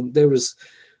course, there was.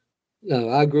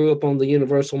 I grew up on the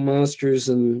Universal Monsters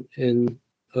and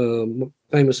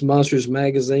Famous Monsters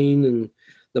magazine and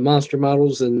the Monster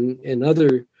Models and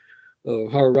other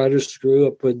horror writers grew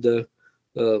up with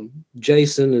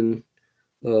Jason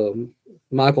and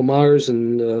Michael Myers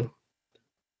and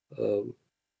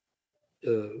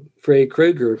Freddy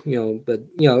Krueger. But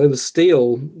it was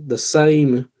still the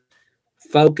same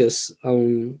focus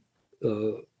on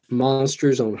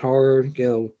monsters, on horror.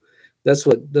 That's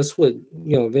what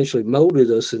eventually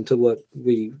molded us into what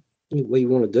we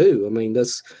want to do. I mean,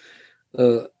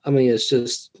 it's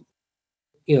just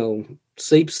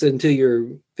seeps into your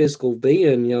physical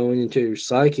being, and into your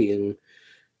psyche,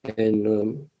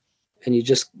 and you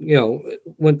just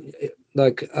when,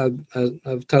 like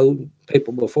I've told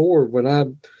people before, when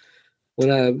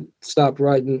I stopped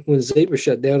writing, when Zebra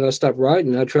shut down, I stopped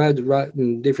writing. I tried to write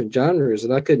in different genres,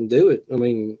 and I couldn't do it. I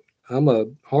mean, I'm a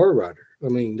horror writer. I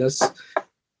mean,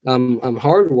 I'm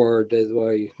hardwired that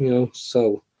way,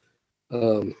 So,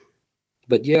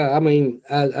 but yeah, I mean,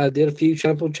 I did a few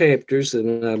sample chapters,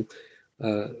 and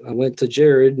I went to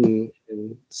Jared and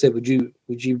said, "Would you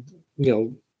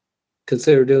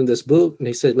consider doing this book?" And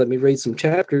he said, "Let me read some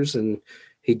chapters," and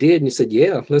he did. And he said,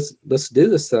 "Yeah, let's do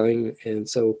this thing." And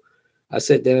so I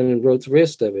sat down and wrote the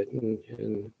rest of it,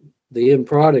 and the end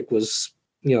product was,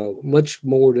 much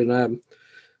more than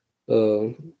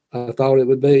I thought it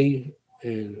would be,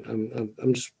 and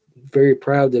I'm just very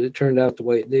proud that it turned out the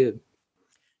way it did.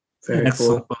 Very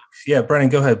Excellent. cool. Yeah, Brennan,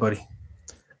 go ahead, buddy.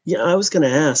 Yeah, I was going to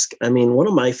ask. I mean, one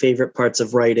of my favorite parts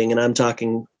of writing, and I'm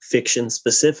talking fiction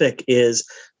specific, is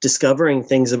discovering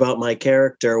things about my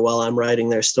character while I'm writing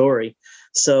their story.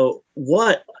 So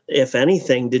what, if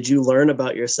anything, did you learn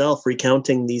about yourself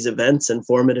recounting these events and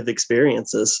formative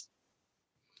experiences?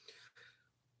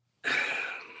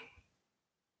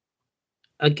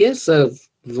 I guess I've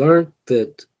learned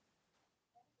that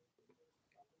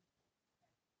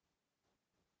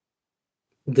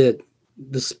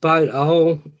despite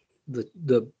all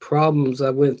the problems I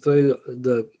went through,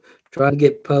 the trying to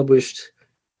get published,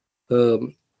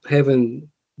 having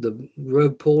the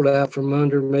rug pulled out from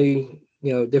under me,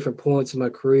 different points in my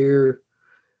career,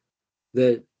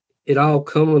 that it all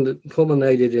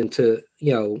culminated into,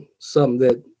 something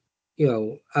that,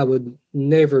 I would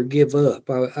never give up.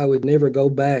 I would never go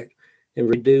back and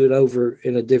redo it over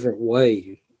in a different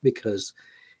way, because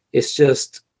it's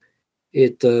just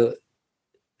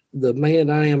the man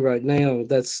I am right now.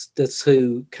 That's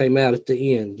who came out at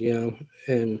the end,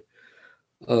 and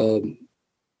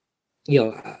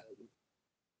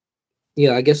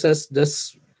I guess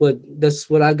that's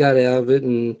what I got out of it,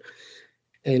 and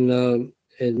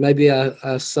maybe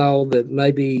I saw that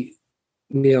maybe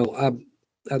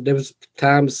there was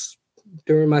times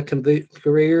during my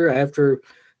career after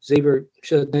Zebra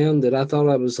shut down that I thought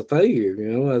I was a failure.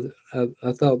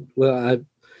 I thought, well,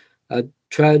 I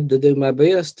tried to do my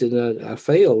best and I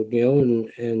failed,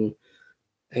 and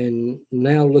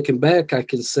now looking back, I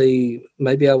can see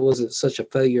maybe I wasn't such a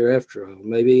failure after all.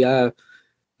 Maybe I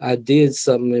did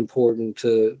something important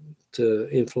to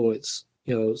influence,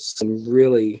 some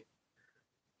really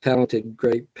talented,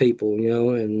 great people,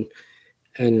 and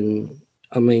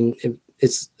I mean,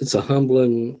 it's a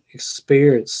humbling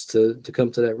experience to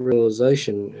come to that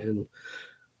realization.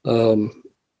 And,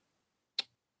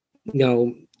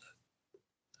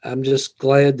 I'm just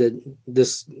glad that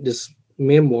this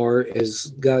memoir has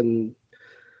gotten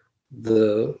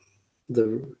the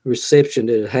reception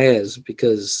that it has,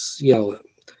 because,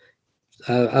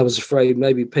 I was afraid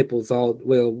maybe people thought,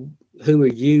 well, who are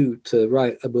you to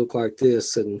write a book like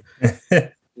this? And,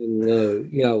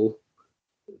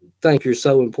 think you're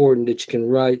so important that you can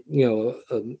write,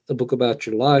 a book about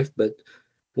your life. But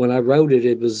when I wrote it,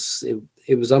 it was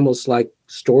almost like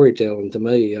storytelling to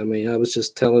me. I mean, I was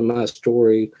just telling my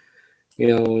story,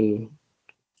 and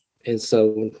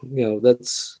so,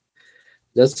 that's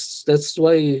the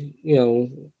way,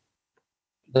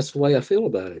 that's the way I feel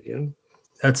about it.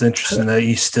 That's interesting that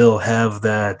you still have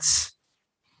that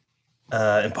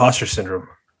imposter syndrome.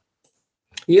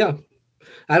 Yeah.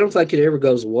 I don't think it ever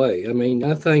goes away. I mean,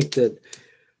 I think that,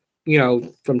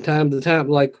 from time to time,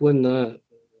 like when I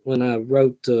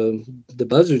wrote the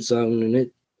Buzzard Zone and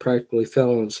it practically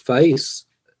fell on its face,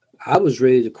 I was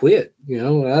ready to quit.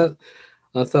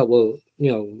 I thought, well,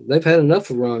 they've had enough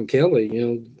of Ron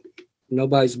Kelly.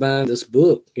 Nobody's buying this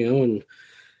book. And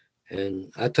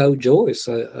I told Joyce,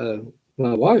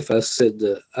 my wife, I said,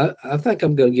 I think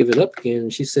I'm going to give it up again.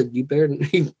 And she said, you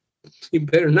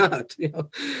better not.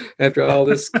 After all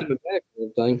this coming back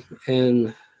and everything.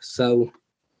 And so,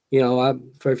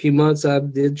 for a few months I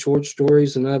did short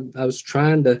stories, and I was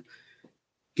trying to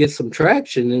get some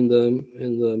traction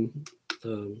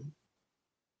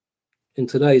in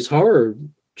today's horror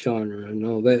genre and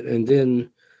all that. And then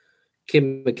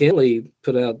Kim McKinley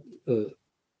put out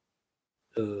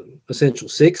Essential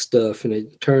Six stuff, and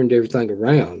it turned everything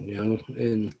around,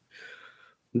 and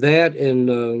that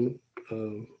and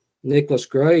Nicholas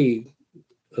Gray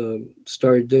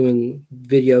started doing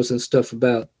videos and stuff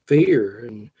about fear,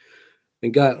 and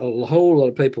got a whole lot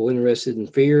of people interested in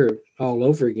fear all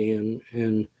over again.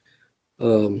 And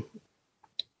that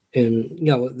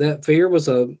fear was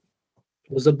a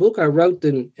book I wrote,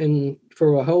 and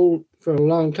for a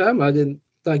long time I didn't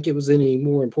think it was any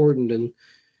more important than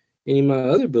any of my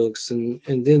other books. And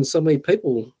then so many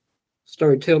people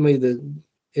started telling me that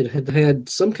it had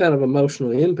some kind of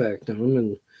emotional impact on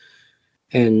them,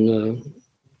 and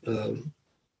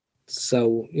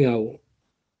so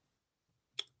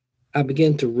I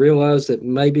began to realize that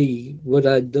maybe what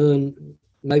I'd done,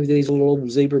 maybe these little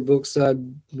old zebra books I'd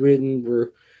written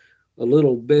were a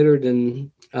little better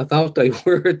than I thought they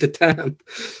were at the time.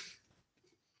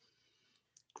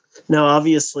 Now,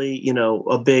 obviously,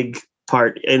 a big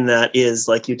part in that is,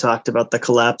 like you talked about, the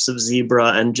collapse of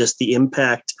Zebra and just the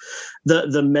impact,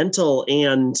 the mental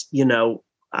and,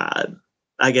 I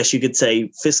guess you could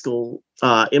say fiscal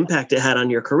impact it had on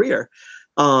your career.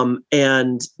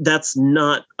 And that's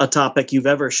not a topic you've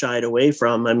ever shied away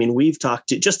from. I mean, we've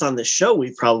just on this show,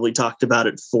 we've probably talked about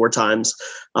it 4 times,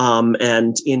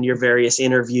 and in your various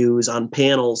interviews on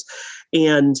panels.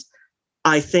 And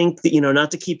I think that,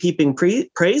 not to keep heaping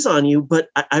praise on you, but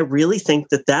I really think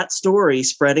that story,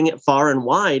 spreading it far and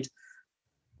wide,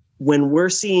 when we're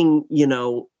seeing,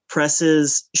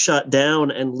 presses shut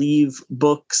down and leave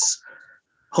books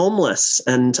homeless.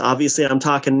 And obviously I'm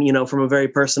talking, from a very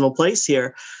personal place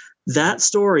here, that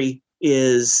story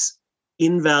is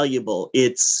invaluable.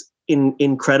 It's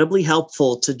incredibly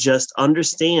helpful to just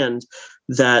understand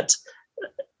that,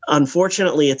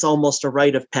 unfortunately, it's almost a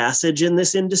rite of passage in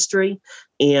this industry,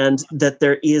 and that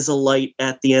there is a light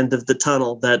at the end of the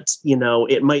tunnel, that,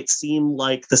 it might seem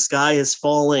like the sky is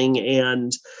falling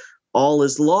and all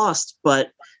is lost,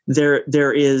 but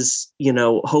there is,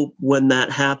 hope when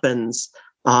that happens,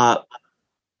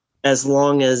 as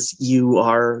long as you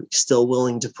are still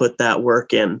willing to put that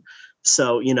work in.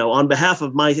 So, on behalf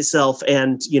of myself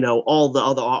and, all the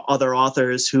other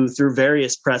authors who, through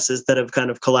various presses that have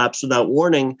kind of collapsed without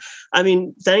warning, I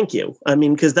mean, thank you. I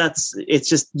mean, because it's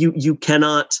just, you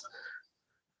cannot,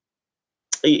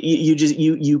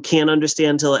 you can't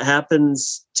understand till it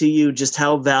happens to you just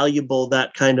how valuable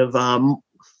that kind of,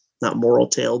 not moral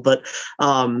tale, but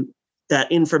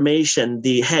that information,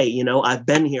 hey, I've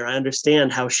been here. I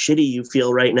understand how shitty you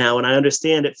feel right now. And I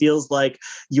understand it feels like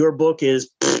your book is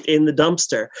in the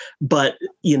dumpster, but,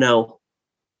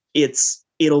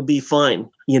 it'll be fine.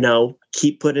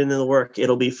 Keep putting in the work.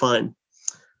 It'll be fine.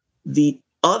 The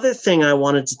other thing I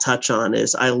wanted to touch on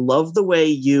is I love the way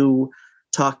you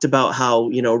talked about how,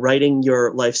 writing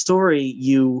your life story,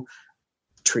 you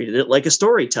treated it like a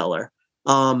storyteller.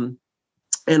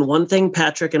 And one thing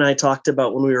Patrick and I talked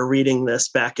about when we were reading this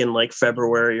back in like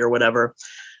February or whatever,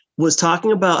 was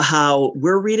talking about how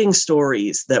we're reading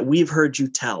stories that we've heard you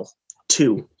tell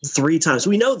 2, 3 times.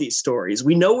 We know these stories.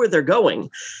 We know where they're going.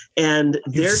 And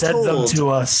they're told them to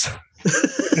us.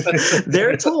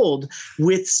 They're told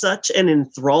with such an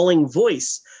enthralling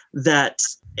voice that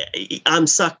I'm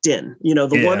sucked in.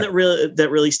 The one that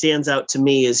really stands out to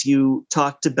me is you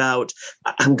talked about,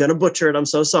 I'm going to butcher it, I'm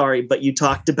so sorry, but you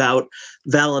talked about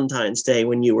Valentine's Day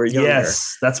when you were younger.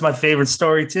 Yes, that's my favorite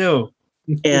story too.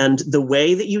 And the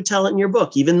way that you tell it in your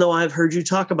book, even though I've heard you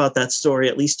talk about that story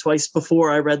at least twice before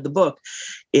I read the book,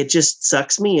 it just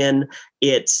sucks me in.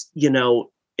 It's,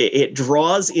 it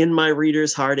draws in my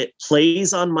reader's heart. It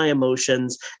plays on my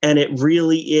emotions. And it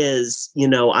really is,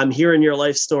 I'm hearing your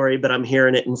life story, but I'm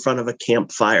hearing it in front of a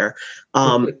campfire.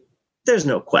 There's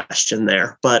no question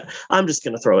there, but I'm just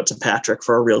going to throw it to Patrick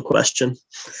for a real question.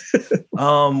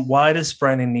 Why does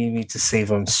Brennan need me to save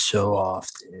him so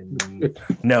often?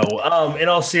 No, in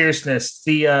all seriousness,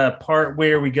 the part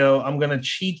where we go, I'm going to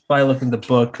cheat by looking at the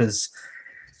book because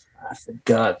I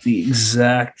forgot the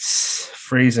exact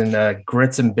phrase in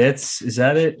Grits and Bits. Is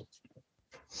that it?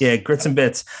 Yeah, Grits and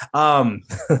Bits. I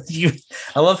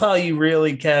love how you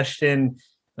really cashed in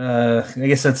I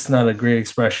guess that's not a great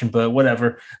expression, but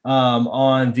whatever.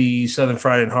 On the Southern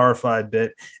Fried and Horrified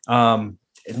bit,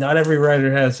 not every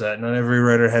writer has that. Not every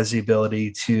writer has the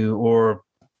ability to, or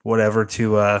whatever,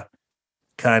 to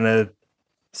kind of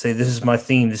say, this is my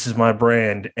theme, this is my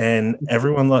brand. And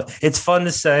everyone it's fun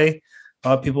to say.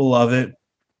 People love it.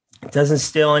 It doesn't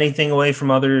steal anything away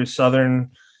from other Southern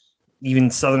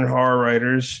horror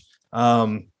writers.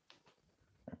 How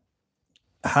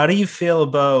do you feel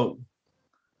about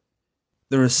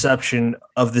the reception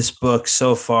of this book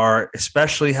so far,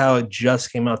 especially how it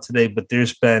just came out today, but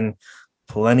there's been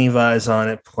plenty of eyes on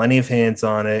it, plenty of hands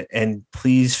on it, and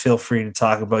please feel free to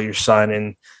talk about your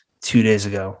sign-in 2 days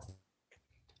ago.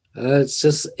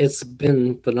 It's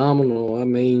been phenomenal. I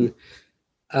mean,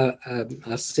 I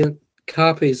sent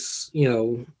copies,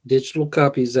 digital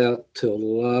copies out to a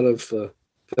lot of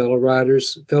fellow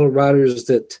writers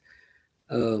that,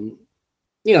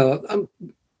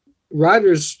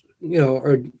 writers,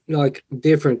 are like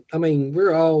different. I mean,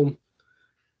 we're all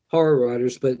horror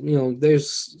writers, but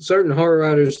there's certain horror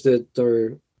writers that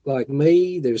are like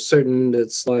me. There's certain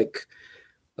that's like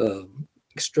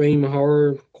extreme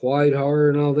horror, quiet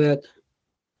horror, and all that.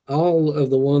 All of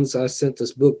the ones I sent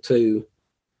this book to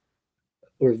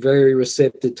were very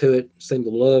receptive to it, seemed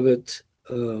to love it,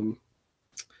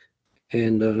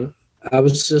 and I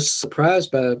was just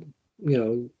surprised by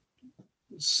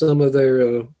some of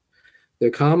their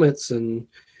comments and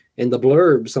the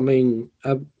blurbs. I mean,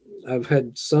 I've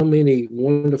had so many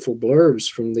wonderful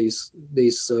blurbs from these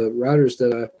writers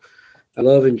that I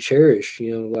love and cherish.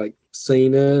 Like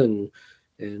Cena and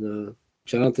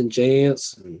Jonathan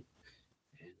Jantz and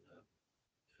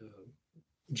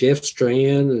Jeff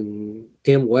Strand and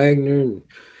Tim Wagner, and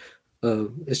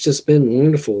it's just been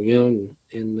wonderful.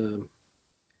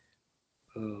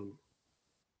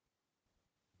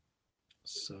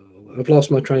 So I've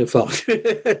lost my train of thought.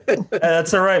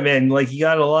 That's all right, man. Like, you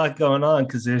got a lot going on,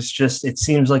 because it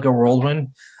seems like a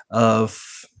whirlwind of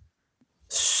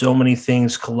so many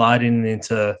things colliding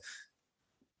into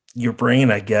your brain,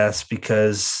 I guess,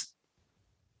 because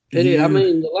I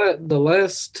mean, the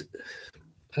last,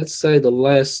 I'd say the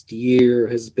last year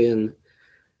has been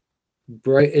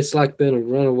great. It's like been a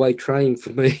runaway train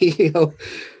for me.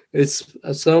 It's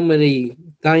so many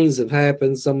things have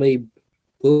happened, so many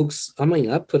books. I mean,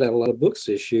 I put out a lot of books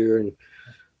this year,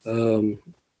 and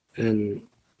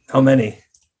how many?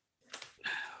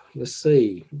 Let's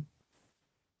see.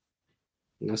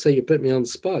 I say you put me on the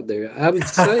spot there. I would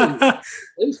say at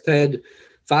least had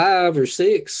 5 or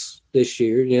 6 this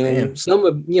year. Damn. Some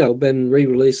have been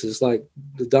re-releases, like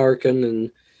The Darken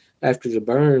and After the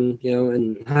Burn.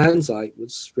 And Hindsight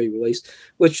was re-released,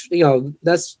 which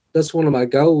that's one of my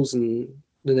goals in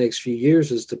the next few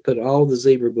years, is to put all the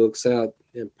Zebra books out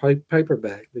in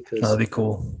paperback, because that'd be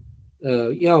cool.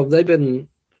 They've been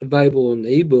available in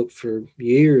ebook for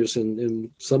years, and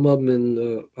some of them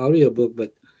in audiobook,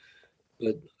 but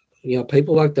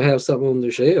people like to have something on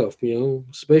their shelf,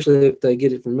 especially if they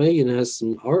get it from me and it has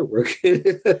some artwork.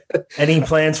 Any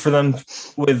plans for them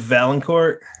with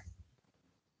Valancourt?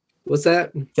 What's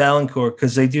that? Valancourt,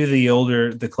 because they do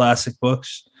the classic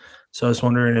books. So I was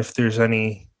wondering if there's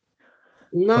any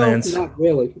plans. Not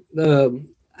really.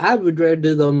 I would rather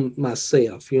do them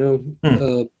myself,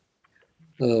 I've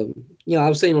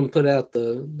seen them put out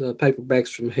the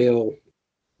paperbacks from Hell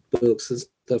books and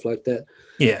stuff like that.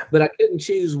 Yeah. But I couldn't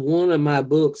choose one of my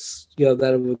books,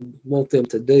 that I would want them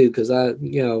to do, because I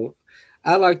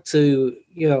like to,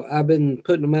 I've been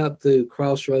putting them out through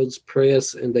Crossroads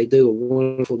Press, and they do a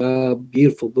wonderful job,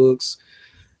 beautiful books.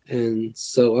 And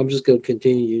so I'm just going to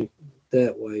continue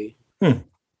that way.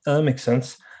 That makes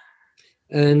sense.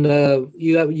 And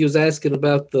you was asking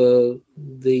about the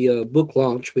book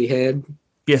launch we had.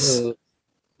 Yes.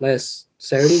 Last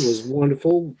Saturday was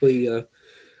wonderful. We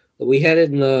had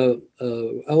it in a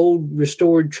old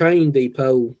restored train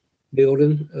depot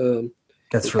building.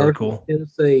 That's really cool.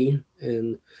 Tennessee,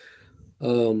 and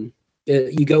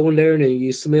you go in there and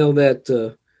you smell that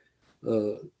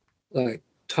like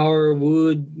tar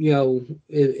wood.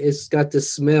 It's got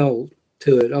this smell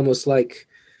to it, almost like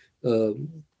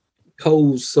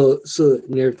coal soot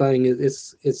and everything.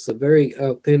 It's a very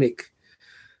authentic.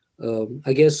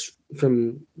 I guess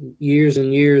from years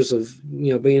and years of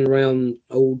being around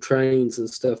old trains and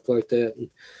stuff like that.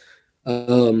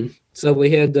 So we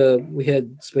had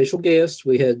special guests.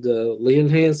 We had Lynn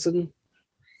Hanson.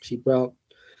 She brought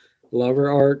a lot of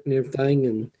her art and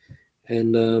everything,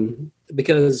 and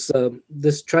because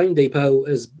this train depot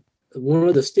is one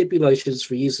of the stipulations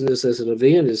for using this as an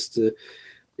event is to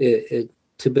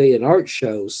be an art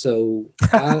show. So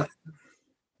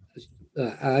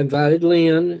I invited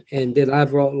Lynn, and then I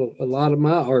brought a lot of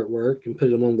my artwork and put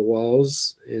them on the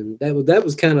walls, and that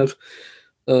was kind of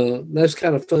that's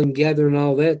kind of fun gathering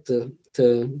all that to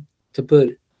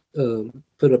put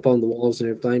up on the walls and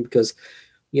everything, because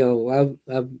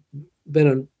I've been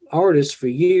an artist for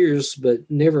years, but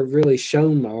never really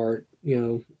shown my art,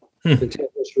 until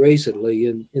just recently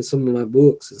in some of my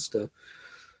books and stuff.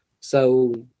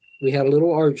 So we had a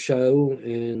little art show,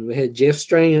 and we had Jeff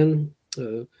Strand.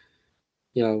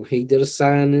 He did a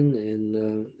signing,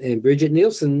 and Bridget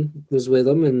Nielsen was with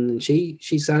him, and she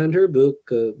signed her book,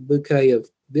 Bouquet of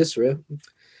Viscera.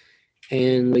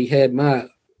 And we had my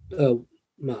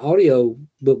audio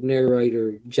book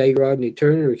narrator, J. Rodney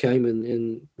Turner, came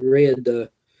and read a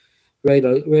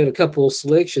couple of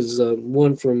selections,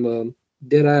 one from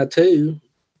Deadeye 2,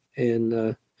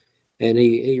 and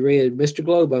he read Mr.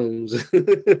 Glowbones,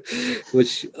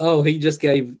 which he just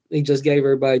gave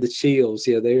everybody the chills.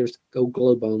 Yeah, there's old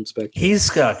Glowbones back there.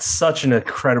 He's got such an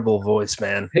incredible voice,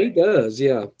 man. He does,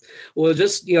 yeah. Well,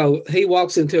 just he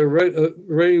walks into a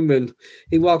room, and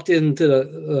he walked into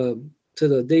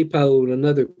the depot in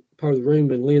another part of the room,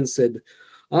 and Lynn said,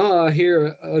 I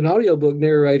hear an audiobook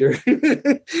narrator,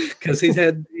 because he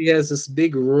has this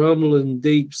big rumbling,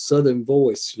 deep Southern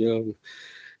voice,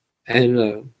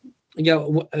 and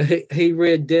he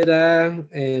read Deadeye,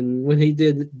 and when he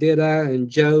did Deadeye and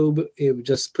Job, it would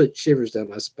just put shivers down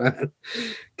my spine,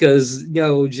 because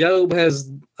Job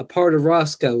has a part of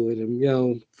Roscoe in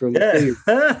him, from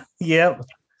Yep.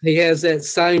 He has that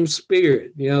same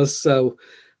spirit, so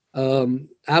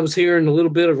I was hearing a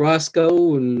little bit of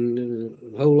Roscoe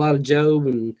and a whole lot of Job,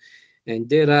 and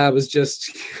Deadeye was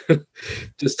just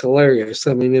just hilarious.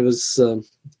 I mean, it was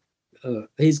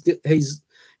he's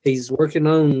working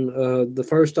on the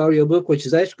first audiobook, which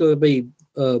is actually going to be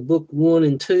book 1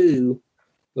 and 2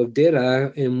 of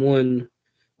Deadeye in one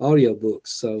audiobook.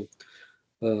 So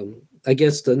I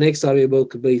guess the next audiobook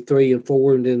could be 3 and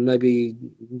 4, and then maybe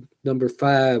number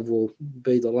 5 will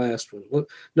be the last one. Well,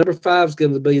 number 5 is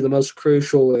going to be the most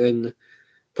crucial and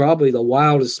probably the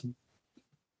wildest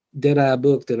Deadeye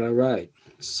book that I write.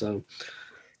 So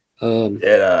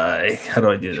Deadeye. How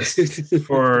do I do this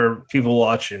for people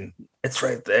watching? It's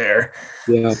right there.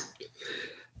 Yeah.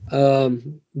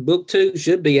 Book 2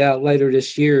 should be out later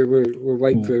this year. We're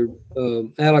waiting for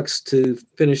Alex to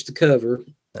finish the cover,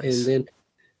 and then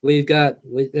we've got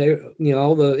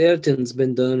all the editing's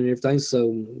been done and everything,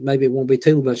 so maybe it won't be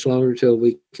too much longer until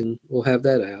we'll have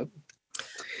that out.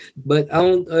 But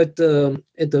at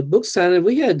the book signing,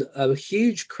 we had a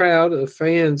huge crowd of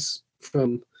fans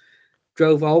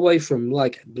drove all the way from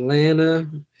like Atlanta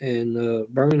and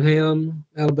Birmingham,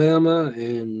 Alabama,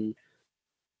 and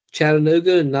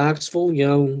Chattanooga and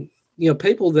Knoxville.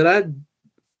 People that I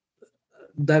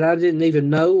didn't even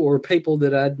know, or people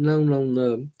that I'd known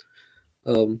on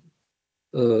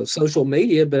social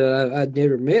media, but I'd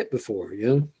never met before.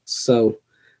 So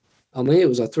I mean, it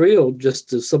was a thrill just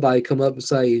to somebody come up and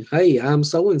say, "Hey, I'm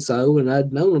so and so," and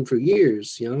I'd known them for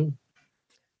years.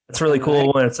 It's really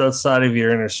cool when it's outside of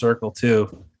your inner circle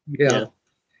too. Yeah.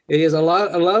 It is. A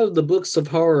lot of the books of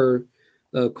horror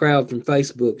crowd from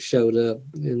Facebook showed up,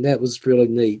 and that was really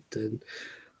neat. And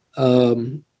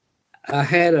I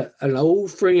had an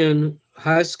old friend,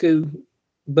 high school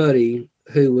buddy,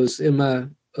 who was in my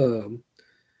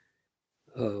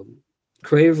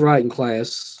creative writing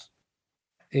class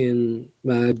in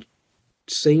my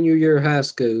senior year of high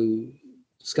school.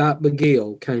 Scott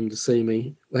McGill came to see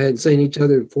me. We hadn't seen each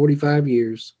other in 45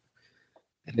 years.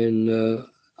 And,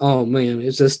 oh man,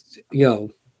 it's just,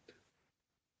 it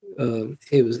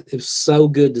was so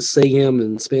good to see him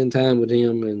and spend time with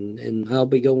him. And I'll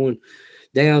be going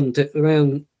down to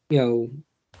around,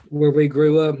 where we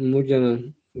grew up, and we're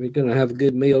gonna have a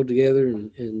good meal together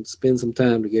and spend some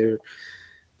time together.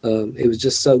 It was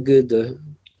just so good to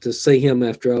see him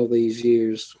after all these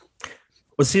years.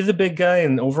 Was he the big guy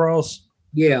in overalls?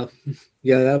 Yeah,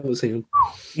 that was him.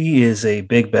 He is a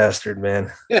big bastard,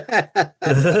 man. And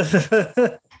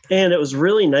it was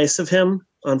really nice of him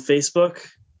on Facebook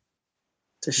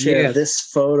to share this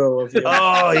photo of you.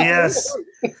 Oh, yes.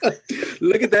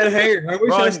 Look at that hair. I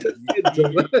wish I still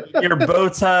did. Your bow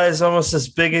tie is almost as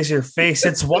big as your face.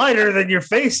 It's wider than your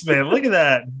face, man. Look at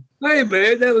that. Hey,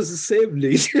 man, that was the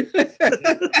 70s.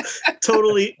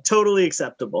 Totally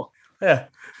acceptable. Yeah.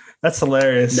 That's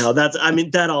hilarious. No,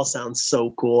 that all sounds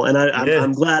so cool. And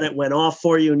I'm glad it went off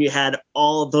for you and you had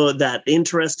all that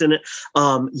interest in it.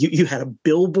 You had a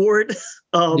billboard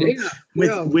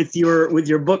with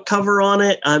your book cover on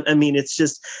it. I mean, it's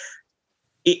just,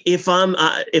 if I'm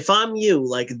you,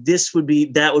 like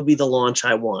that would be the launch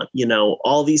I want. You know,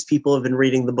 all these people have been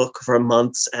reading the book for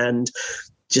months and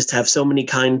just have so many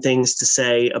kind things to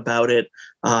say about it.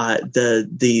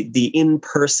 The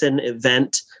in-person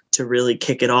event to really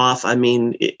kick it off. I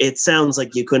mean, it sounds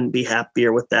like you couldn't be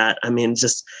happier with that. I mean,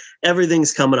 just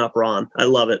everything's coming up, Ron. I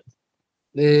love it.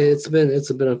 It's been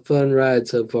a fun ride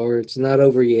so far. It's not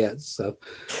over yet, so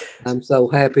I'm so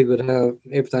happy with how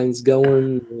everything's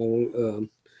going.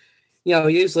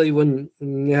 Usually when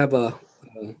you have a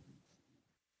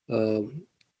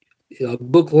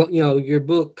book, your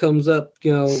book comes up,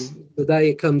 the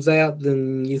day it comes out,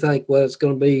 then you think, well, it's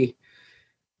going to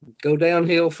go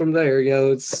downhill from there.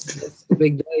 It's a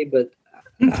big day, but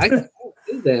I can't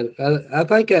do that. I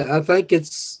think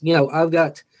it's, I've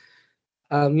got.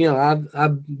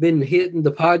 I've been hitting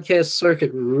the podcast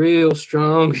circuit real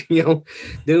strong,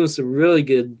 doing some really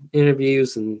good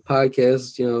interviews and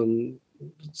podcasts,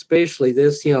 especially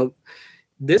this,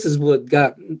 this is what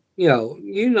got, how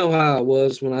I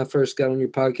was when I first got on your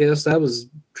podcast. I was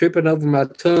tripping over my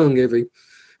tongue every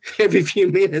few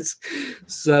minutes.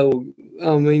 So,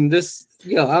 I mean, this,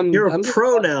 you're a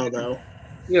pro now though.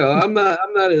 I'm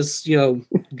not as,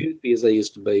 goofy as I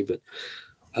used to be, but,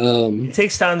 it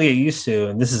takes time to get used to,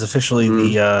 and this is officially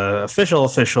the official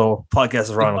podcast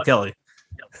of Ronald Kelly.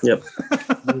 Yep.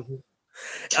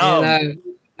 And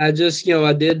I just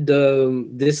I did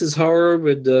This Is Horror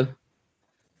with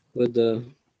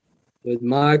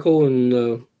Michael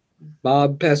and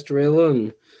Bob Pastorella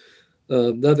and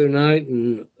the other night,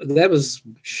 and that was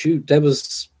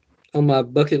on my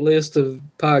bucket list of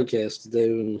podcasts to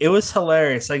do. It was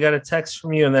hilarious. I got a text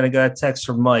from you, and then I got a text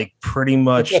from Mike, pretty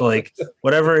much like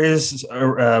whatever is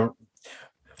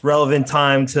relevant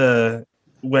time to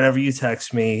whenever you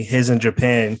text me, his in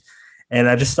Japan. And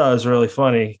I just thought it was really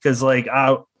funny because like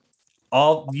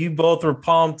you both were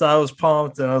pumped. I was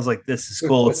pumped, and I was like, this is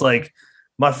cool. It's like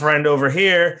my friend over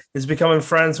here is becoming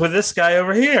friends with this guy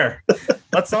over here.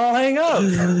 Let's all hang out.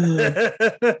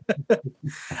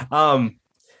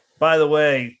 By the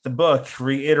way, the book,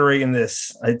 reiterating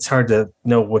this, it's hard to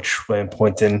know which way I'm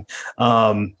pointing.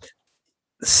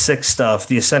 Sick Stuff,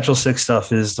 The Essential Sick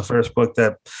Stuff is the first book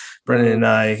that Brendan and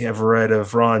I ever read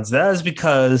of Ron's. That is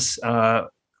because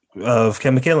of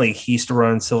Ken McKinley. He used to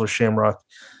run Silver Shamrock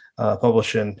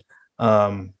Publishing.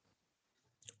 Are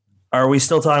we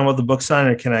still talking about the book sign,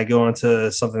 or can I go on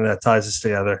to something that ties us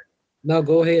together? No,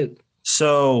 go ahead.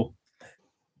 So,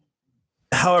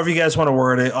 however you guys want to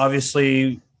word it,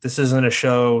 obviously, this isn't a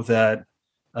show that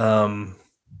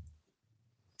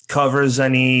covers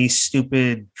any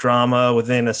stupid drama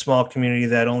within a small community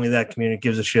that only that community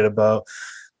gives a shit about.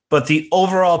 But the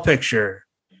overall picture,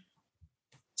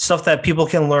 stuff that people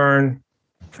can learn,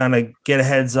 kind of get a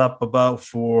heads up about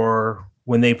for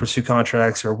when they pursue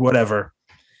contracts or whatever.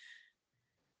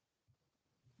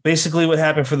 Basically, what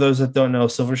happened, for those that don't know,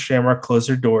 Silver Shamrock closed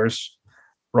their doors.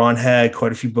 Ron had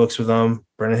quite a few books with them.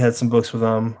 Brendan had some books with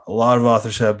them. A lot of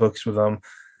authors had books with them.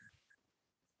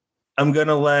 I'm going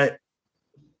to let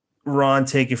Ron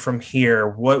take it from here.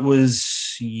 What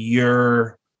was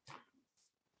your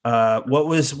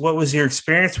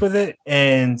experience with it,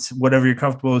 and whatever you're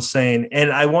comfortable with saying?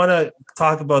 And I want to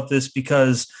talk about this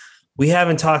because we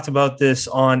haven't talked about this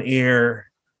on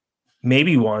air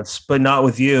maybe once, but not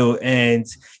with you. And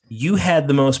you had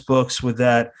the most books with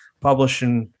that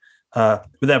publishing,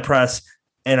 with that press.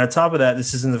 And on top of that,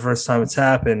 this isn't the first time it's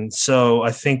happened. So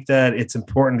I think that it's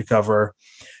important to cover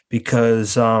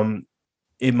because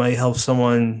it might help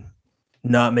someone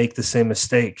not make the same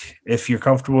mistake. If you're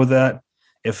comfortable with that,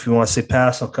 if you want to say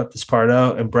pass, I'll cut this part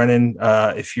out. And Brennan,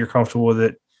 if you're comfortable with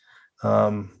it,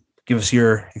 give us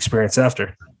your experience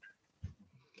after.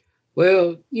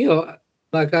 Well,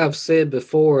 like I've said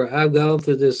before, I've gone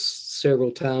through this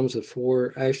several times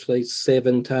before, actually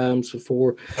 7 times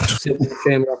before. Silver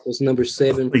Shamrock was number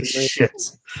 7. Holy shit.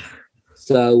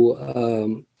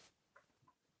 So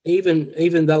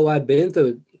even though I've been through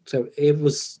it, so it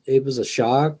was a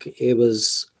shock. It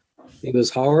was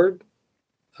hard,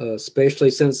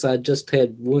 especially since I just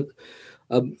had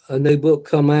a new book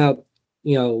come out,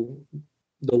 the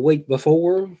week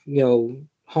before.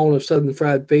 Haunt of Southern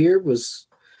Fried Fear was.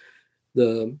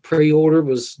 The pre-order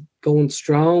was going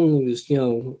strong. It was,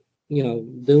 doing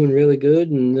really good.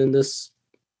 And then this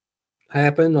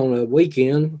happened on a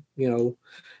weekend.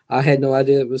 I had no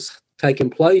idea it was taking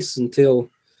place until,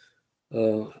 I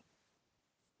don't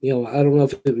know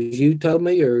if it was you told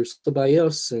me or somebody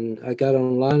else. And I got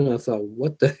online and I thought,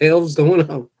 what the hell's going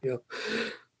on?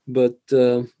 But,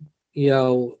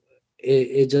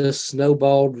 it just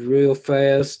snowballed real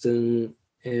fast. And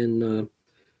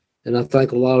and I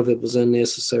think a lot of it was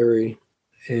unnecessary.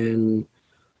 And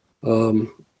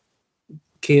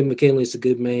Ken McKinley's a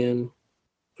good man.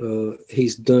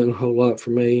 He's done a whole lot for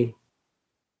me.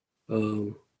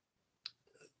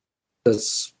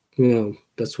 That's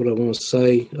what I want to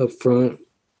say up front.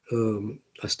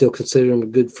 I still consider him a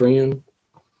good friend.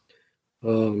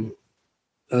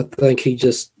 I think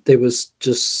there was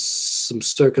just some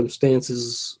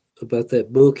circumstances about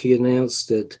that book he announced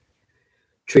that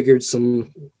triggered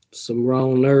some raw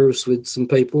nerves with some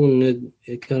people, and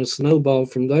it kind of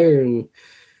snowballed from there. And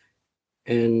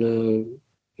it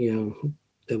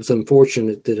was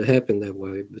unfortunate that it happened that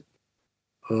way. But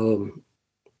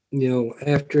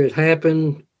after it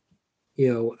happened,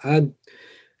 it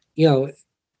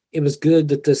was good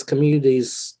that this community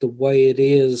is the way it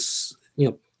is,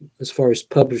 as far as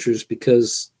publishers,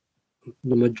 because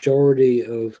the majority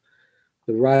of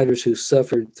the writers who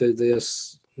suffered through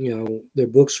this, their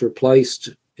books were placed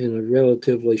in a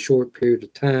relatively short period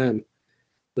of time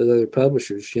with other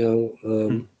publishers.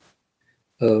 In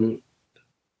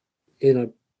a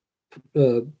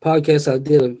podcast I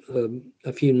did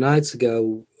a few nights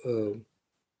ago.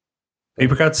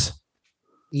 Paper Cuts?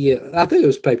 Yeah, I think it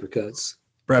was Paper Cuts.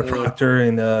 Brad Proctor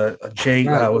and Jay.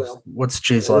 What's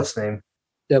Jay's last name?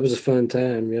 That was a fun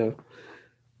time,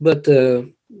 But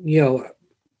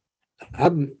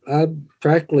I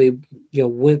practically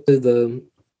went through the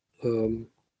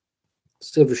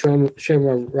Silver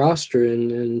Shamrock roster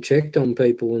and checked on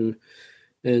people and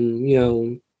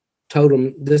told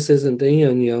them this isn't the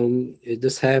end.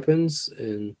 This happens,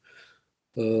 and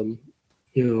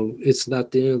it's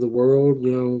not the end of the world.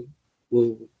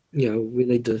 We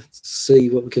need to see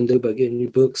what we can do about getting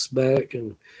your books back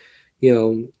and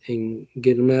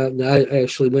get them out. And I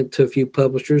actually went to a few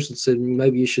publishers and said,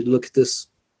 maybe you should look at this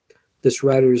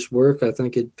writer's work. I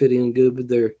think it'd fit in good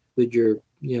with your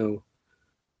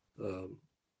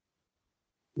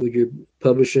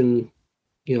publishing,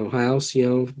 house.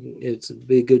 It's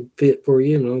be a good fit for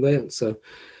you and all that. So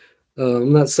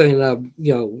I'm not saying I,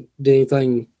 did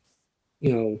anything,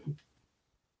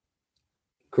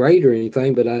 great or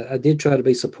anything, but I did try to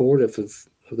be supportive of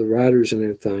the writers and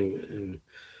everything, and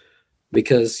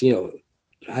because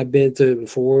I've been through it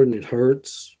before and it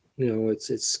hurts.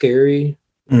 It's scary,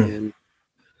 and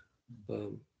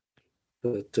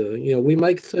but we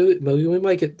make it through it. We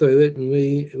make it through it, and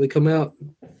we come out.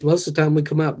 Most of the time, we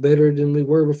come out better than we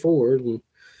were before, and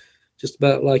just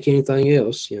about like anything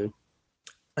else.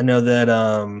 I know that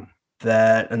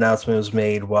that announcement was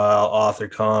made while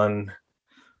AuthorCon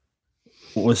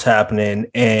was happening,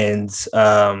 and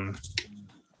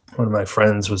one of my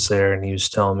friends was there, and he was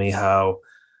telling me how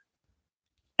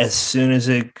as soon as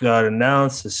it got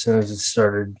announced, as soon as it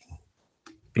started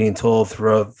being told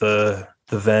throughout the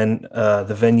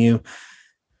venue,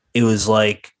 it was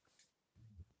like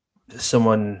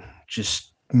someone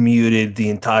just muted the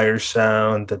entire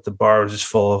sound, that the bar was just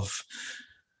full of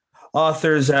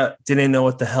authors that didn't know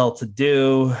what the hell to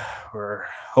do, or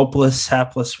hopeless,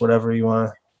 hapless, whatever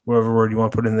word you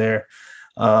want to put in there.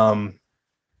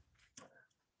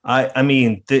 I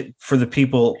mean, for the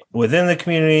people within the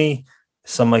community,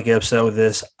 some might get upset with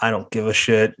this. I don't give a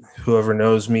shit. Whoever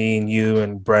knows me and you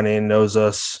and Brennan knows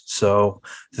us. So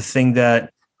the thing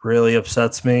that really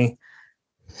upsets me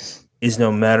is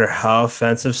no matter how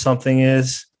offensive something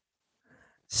is,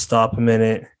 stop a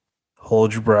minute,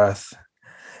 hold your breath,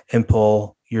 and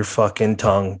pull your fucking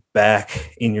tongue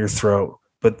back in your throat.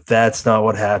 But that's not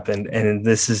what happened. And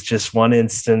this is just one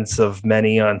instance of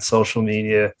many on social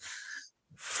media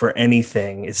for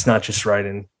anything. It's not just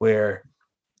writing, where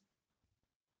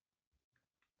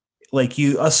like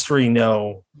us three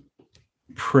know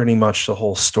pretty much the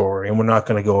whole story, and we're not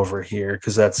going to go over it here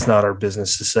because that's not our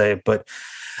business to say. But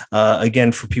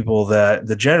again, for people that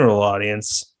the general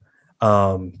audience,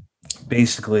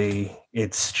 basically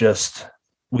it's just,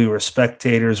 we were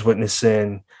spectators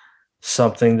witnessing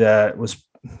something that was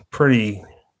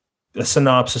a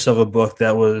synopsis of a book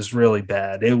that was really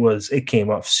bad. It came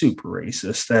off super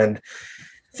racist, and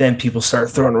then people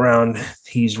start throwing around,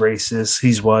 he's racist,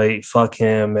 he's white, fuck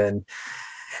him, and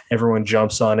everyone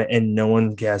jumps on it, and no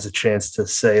one has a chance to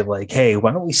say, like, hey,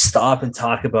 why don't we stop and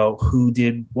talk about who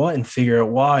did what and figure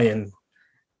out why,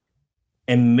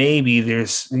 and maybe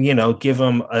there's, give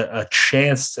them a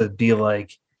chance to be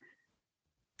like,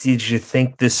 did you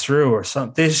think this through or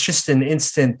something? There's just an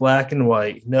instant black and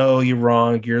white. No, you're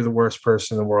wrong. You're the worst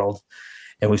person in the world.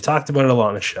 And we've talked about it a lot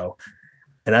on the show,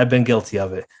 and I've been guilty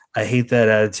of it. I hate that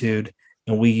attitude.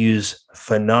 And we use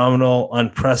phenomenal,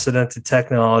 unprecedented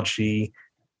technology,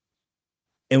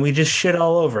 and we just shit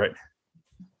all over it.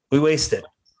 We waste it.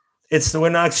 we're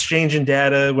not exchanging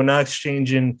data, we're not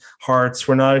exchanging hearts,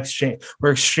 we're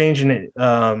exchanging it.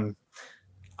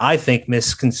 I think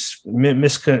misguided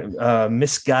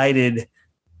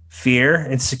fear,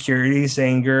 insecurities,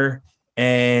 anger,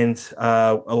 and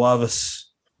a lot of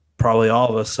us, probably all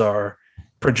of us, are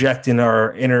projecting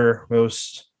our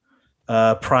innermost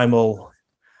primal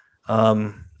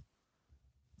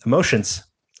emotions,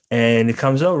 and it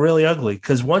comes out really ugly.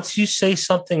 Because once you say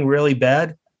something really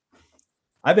bad,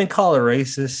 I've been called a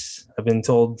racist. I've been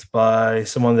told by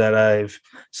some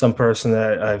person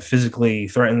that I've physically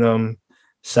threatened them,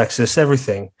 sexist,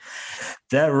 everything.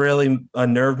 That really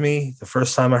unnerved me. The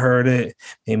first time I heard it,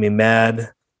 made me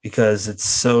mad because it's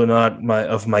so not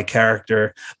my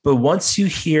character. But once you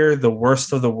hear the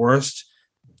worst of the worst,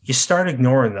 you start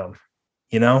ignoring them,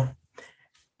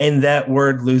 and that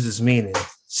word loses meaning.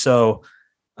 So,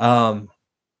 I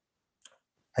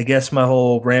guess my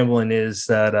whole rambling is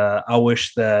that I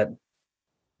wish that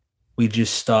we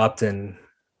just stopped and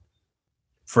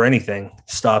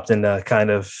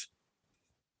kind of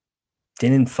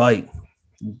didn't fight.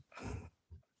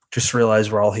 Just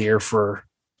realize we're all here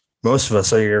most of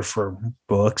us are here for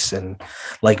books and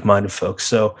like-minded folks.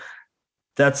 So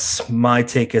that's my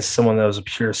take as someone that was a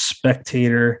pure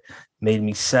spectator. Made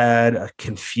me sad,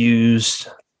 confused.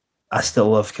 I still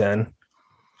love Ken.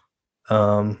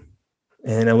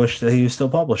 And I wish that he was still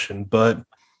publishing, but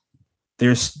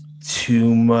there's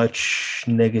too much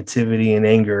negativity and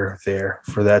anger there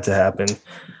for that to happen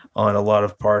on a lot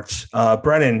of parts.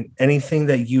 Brennan, anything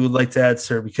that you would like to add,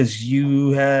 sir? Because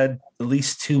you had at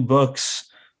least 2 books.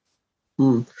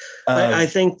 I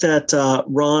think that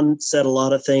Ron said a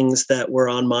lot of things that were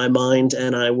on my mind,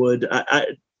 and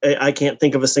I can't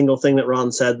think of a single thing that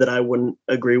Ron said that I wouldn't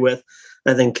agree with.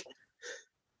 I think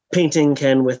painting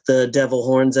Ken with the devil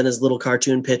horns and his little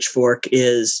cartoon pitchfork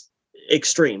is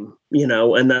extreme,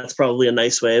 and that's probably a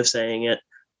nice way of saying it.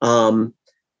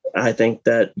 I think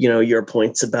that, your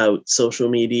points about social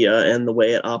media and the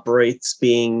way it operates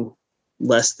being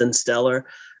less than stellar,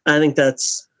 I think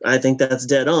that's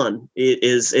dead on.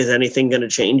 Is anything going to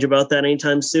change about that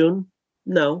anytime soon?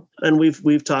 No. And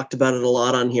we've talked about it a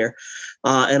lot on here.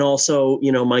 And also,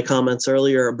 my comments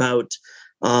earlier about,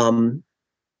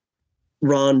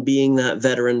 Ron being that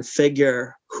veteran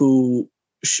figure who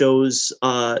shows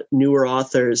newer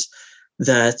authors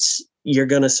that you're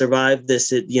going to survive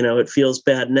this. It feels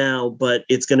bad now, but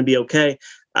it's going to be okay.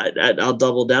 I'll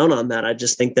double down on that. I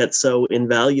just think that's so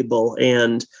invaluable.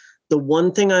 And the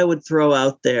one thing I would throw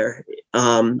out there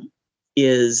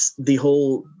is the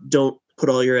whole don't put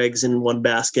all your eggs in one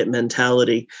basket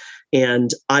mentality. And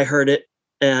I heard it,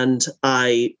 and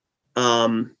I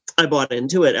bought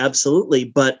into it, absolutely.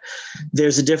 But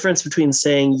there's a difference between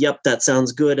saying, yep, that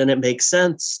sounds good and it makes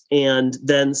sense, and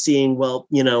then seeing, well,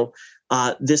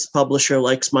 this publisher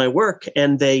likes my work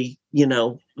and they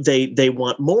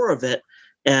want more of it.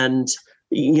 And,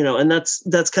 and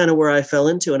that's kind of where I fell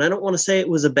into. And I don't want to say it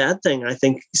was a bad thing. I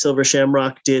think Silver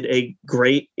Shamrock did a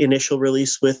great initial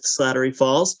release with Slattery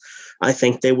Falls. I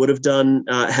think they would have done,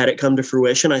 had it come to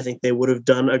fruition, I think they would have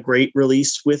done a great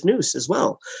release with Noose as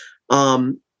well.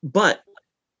 But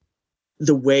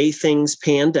the way things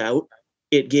panned out,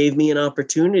 it gave me an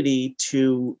opportunity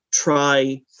to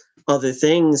try other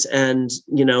things. And,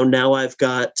 now I've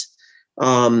got,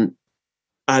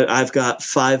 I've got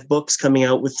 5 books coming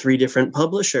out with 3 different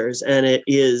publishers, and it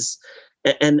is,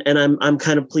 and I'm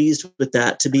kind of pleased with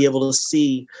that, to be able to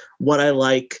see what I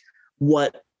like,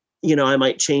 what, I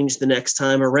might change the next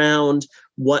time around,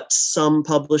 what some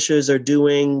publishers are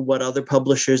doing, what other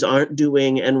publishers aren't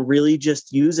doing, and really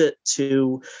just use it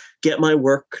to get my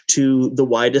work to the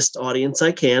widest audience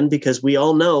I can, because we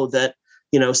all know that,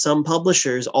 some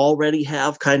publishers already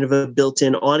have kind of a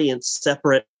built-in audience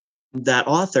separate that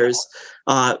authors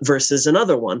versus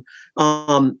another one.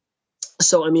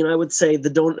 So, I would say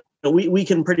we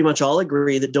can pretty much all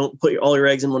agree that don't put all your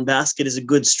eggs in one basket is a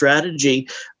good strategy,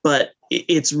 but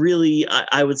it's really,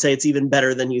 I would say it's even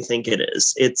better than you think it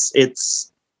is.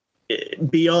 It's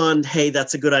beyond, hey,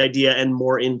 that's a good idea, and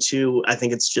more into, I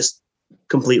think it's just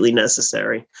completely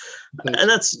necessary.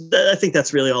 And I think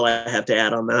that's really all I have to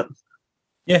add on that.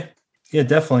 Yeah,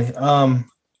 definitely.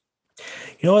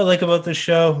 You know what I like about this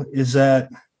show is that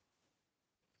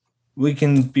we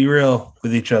can be real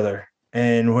with each other,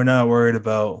 and we're not worried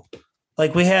about,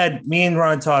 like, me and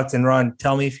Ron talked, and Ron,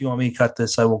 tell me if you want me to cut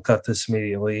this. I will cut this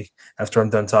immediately after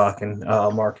I'm done talking.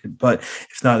 I'll mark it, but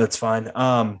if not, that's fine.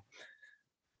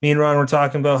 Me and Ron were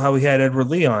talking about how we had Edward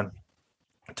Lee on,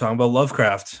 talking about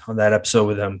Lovecraft on that episode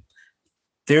with him.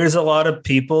 There's a lot of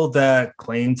people that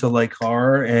claim to like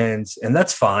horror, and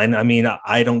that's fine.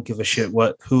 I don't give a shit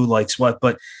who likes what,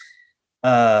 but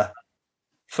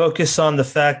focus on the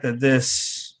fact that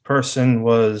this person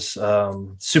was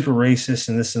super racist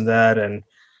and this and that, and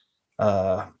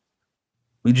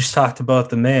we just talked about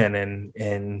the man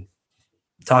and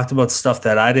talked about stuff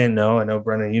that I didn't know. I know,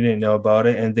 Brennan, you didn't know about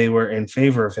it, and they were in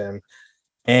favor of him.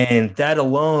 And that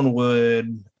alone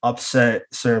would upset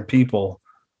certain people.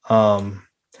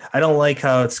 I don't like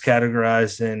how it's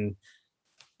categorized in,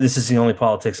 this is the only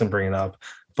politics I'm bringing up,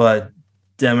 but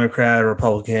Democrat,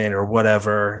 Republican, or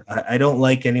whatever. I don't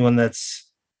like anyone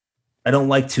I don't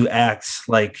like to act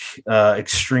like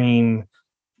extreme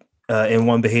in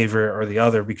one behavior or the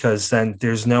other, because then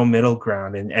there's no middle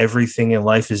ground and everything in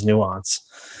life is nuance.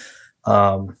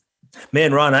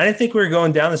 Man, Ron, I didn't think we were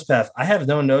going down this path. I have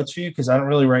no notes for you because I don't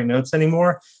really write notes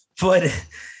anymore, but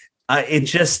it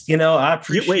just, I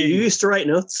appreciate. Wait, you used to write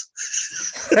notes?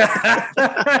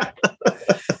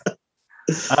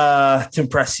 To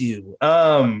impress you.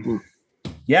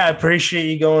 Yeah, I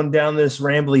appreciate you going down this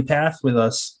rambly path with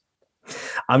us.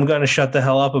 I'm going to shut the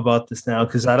hell up about this now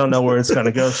because I don't know where it's going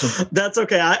to go. So that's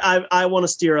okay. I want to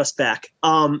steer us back.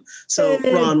 So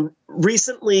Ron,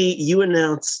 recently you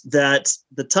announced that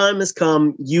the time has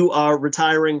come. You are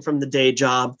retiring from the day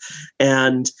job,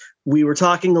 and we were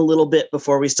talking a little bit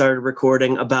before we started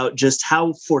recording about just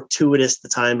how fortuitous the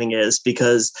timing is,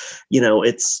 because you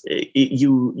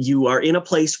are in a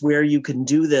place where you can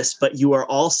do this, but you are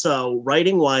also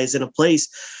writing wise in a place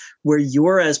where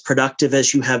you're as productive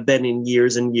as you have been in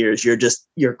years and years.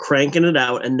 You're cranking it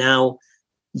out, and now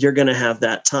you're going to have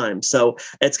that time. So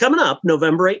it's coming up.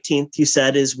 November 18th, you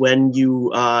said, is when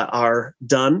you are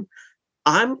done.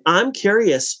 I'm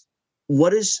curious,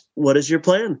 what is your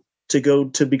plan to go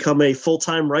to become a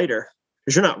full-time writer?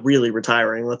 Because you're not really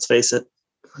retiring, let's face it.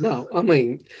 No, I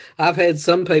mean, I've had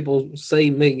some people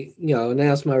see me,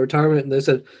 announce my retirement, and they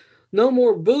said, no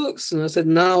more books. And I said,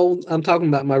 no, I'm talking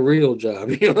about my real job.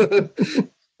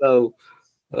 So,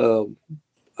 I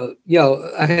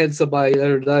had somebody the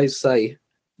other day say,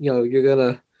 you're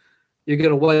gonna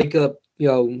wake up.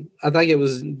 I think it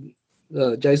was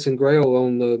Jason Grail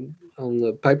on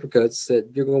the paper cuts said,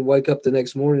 you're gonna wake up the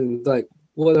next morning and think,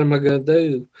 what am I gonna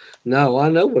do? No, I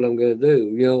know what I'm gonna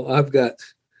do. I've got,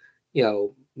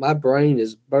 my brain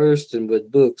is bursting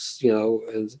with books.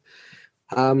 And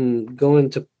I'm going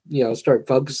to start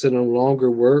focusing on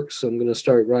longer works. I'm going to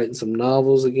start writing some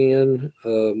novels again.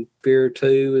 Fear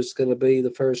 2 is going to be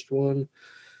the first one,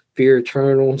 Fear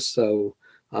Eternal. So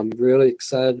I'm really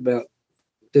excited about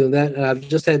doing that. And I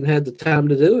just hadn't had the time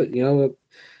to do it. When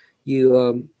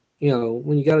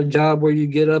you got a job where you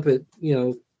get up at,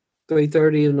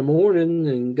 3:30 in the morning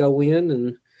and go in,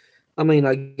 and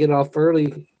I get off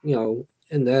early, in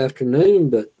the afternoon,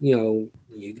 but, you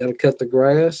got to cut the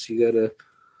grass. You got to,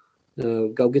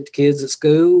 go get the kids at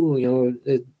school.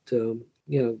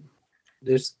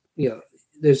 There's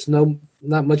not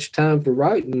much time for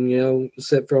writing,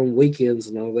 except for on weekends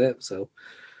and all that. So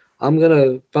I'm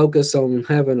gonna focus on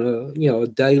having a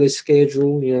daily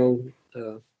schedule.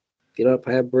 Get up,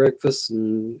 have breakfast,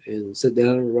 and sit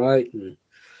down and write, and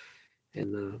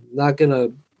not gonna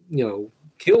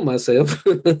kill myself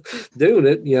doing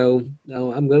it.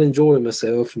 I'm gonna enjoy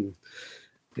myself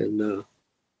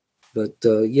But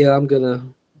I'm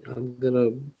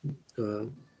gonna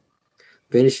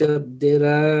finish up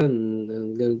Deadeye, and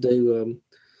I'm gonna do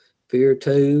Fear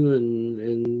 2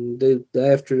 and do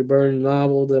the After the Burn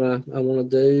novel that I want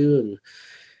to do,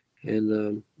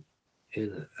 and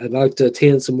I'd like to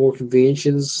attend some more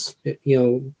conventions,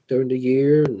 during the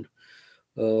year, and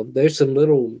there's some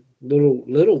little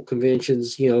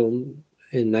conventions, in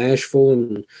Nashville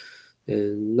and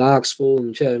Knoxville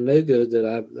and Chattanooga that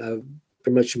I've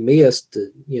pretty much missed,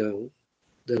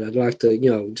 that I'd like to,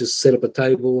 just set up a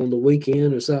table on the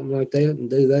weekend or something like that and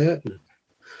do that.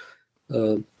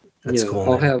 And, That's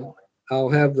cool, I'll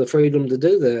have the freedom to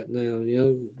do that now,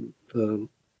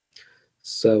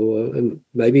 so and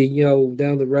maybe,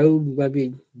 down the road,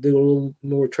 maybe do a little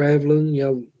more traveling.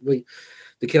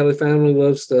 The Kelly family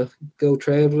loves to go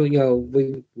traveling.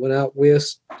 We went out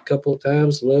west a couple of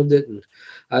times, loved it. And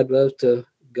I'd love to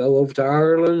go over to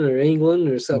Ireland or England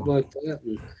or something like that.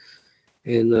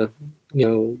 And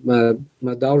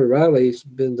my daughter Riley's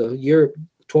been to Europe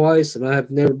twice, and I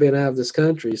have never been out of this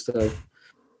country. So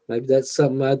maybe that's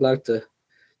something I'd like to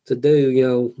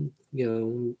do.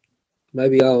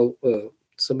 Maybe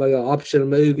somebody will option a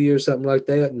movie or something like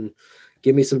that and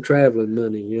give me some traveling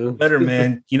money. Better,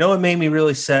 man. What made me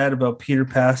really sad about Peter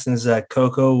passing is that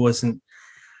Coco wasn't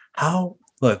how.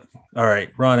 Look, all right,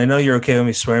 Ron, I know you're okay with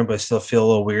me swearing, but I still feel a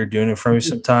little weird doing it from you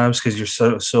sometimes because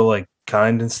you're so like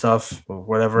kind and stuff or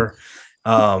whatever.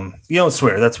 You don't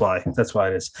swear. That's why. That's why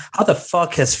it is. How the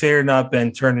fuck has Fear not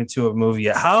been turned into a movie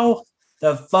yet? How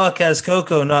the fuck has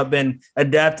Coco not been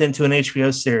adapted into an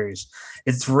HBO series?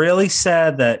 It's really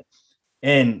sad that,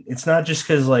 and it's not just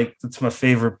because like it's my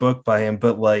favorite book by him,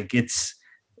 but like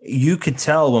you could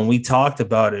tell when we talked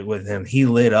about it with him, he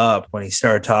lit up when he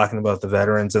started talking about the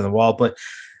veterans and the wall. But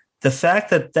the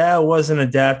fact that that wasn't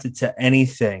adapted to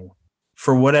anything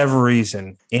for whatever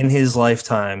reason in his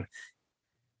lifetime,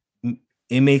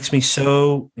 it makes me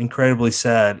so incredibly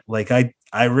sad. Like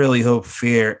I really hope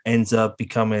Fear ends up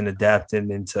becoming adapted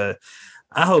into,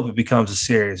 I hope it becomes a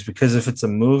series, because if it's a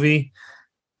movie,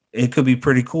 it could be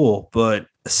pretty cool, but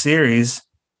a series,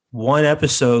 one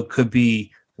episode could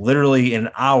be literally an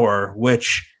hour,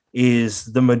 which is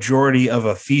the majority of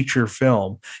a feature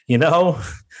film, you know?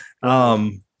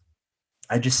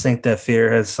 I just think that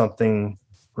Fear has something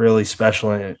really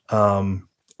special in it.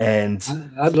 And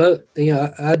I'd love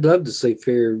to see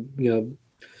Fear,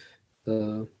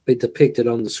 be depicted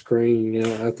on the screen.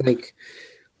 I think,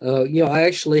 I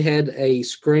actually had a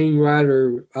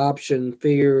screenwriter option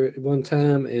Fear at one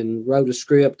time and wrote a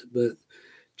script, but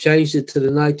changed it to the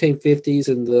 1950s,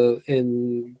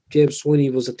 and Jeb Sweeney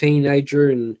was a teenager,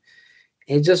 and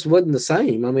it just wasn't the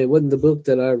same. I mean, it wasn't the book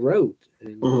that I wrote.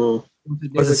 And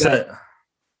Was it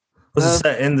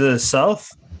set in the South?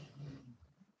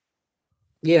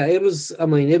 Yeah, it was. I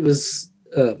mean, it was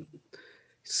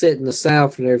set in the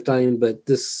South and everything. But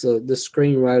this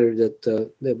screenwriter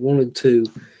that wanted to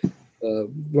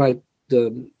write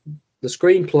the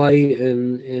screenplay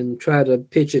and try to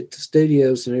pitch it to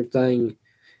studios and everything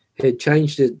had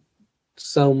changed it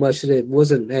so much that it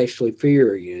wasn't actually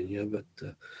Fear again. But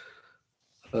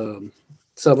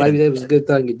so maybe that was a good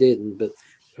thing it didn't. But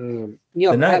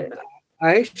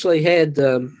I actually had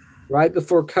right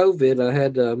before COVID, I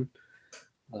had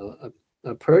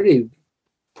a pretty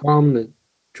prominent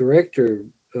director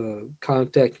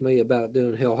contact me about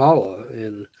doing Hellholla,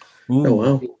 and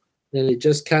and it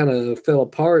just kind of fell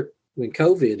apart when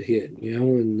COVID hit,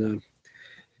 and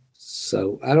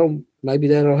so I don't. Maybe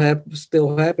that'll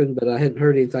still happen, but I hadn't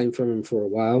heard anything from him for a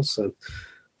while. So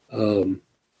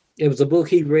it was a book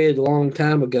he read a long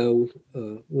time ago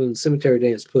when Cemetery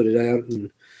Dance put it out,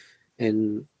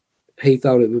 and he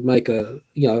thought it would make a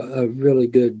really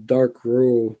good dark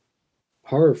rural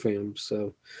horror film.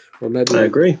 So, or maybe I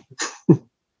agree.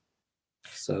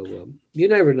 So you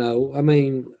never know. I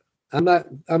mean, I'm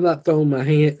not throwing my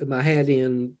hat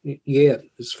in yet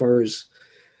as far as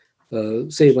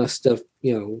seeing my stuff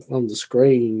on the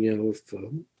screen.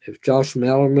 If Josh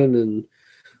Mallerman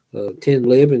and Tim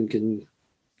Levin can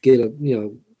get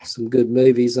some good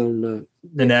movies on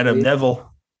and Adam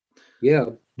Neville. Yeah.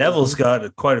 Neville's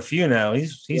got quite a few now.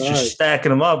 He's Right. just stacking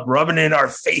them up, rubbing in our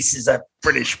faces, that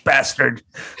British bastard.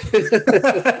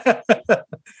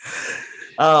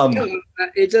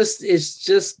 It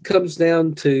just comes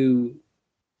down to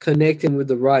connecting with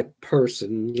the right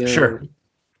person, Sure.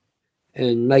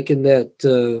 And making that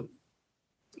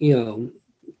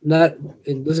not,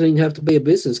 it doesn't even have to be a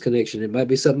business connection. It might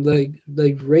be something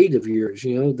they read of yours,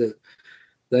 that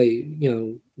they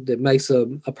that makes a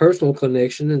personal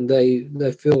connection, and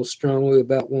they feel strongly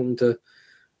about wanting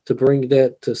to bring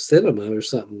that to cinema or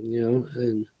something,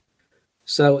 and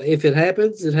so if it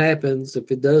happens, it happens.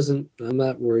 If it doesn't, I'm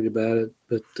not worried about it,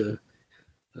 but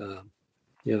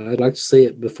I'd like to see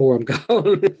it before I'm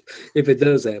gone if it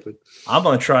does happen. I'm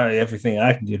gonna try everything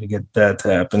I can do to get that to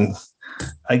happen.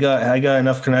 I got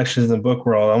enough connections in the book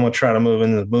world. I'm gonna try to move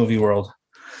into the movie world.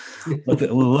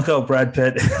 Look out, Brad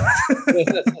Pitt.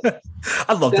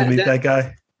 I'd love to meet that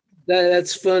guy.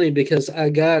 That's funny because I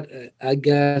got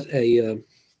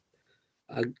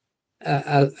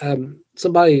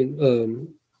somebody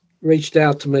reached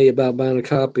out to me about buying a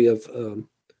copy of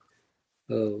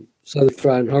Southern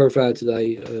Fried and Horrified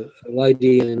today. A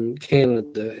lady in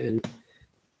Canada, and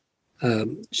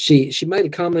she made a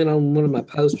comment on one of my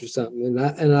posts or something,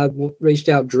 and I reached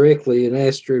out directly and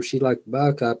asked her if she'd like to buy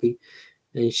a copy,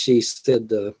 and she said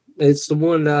it's the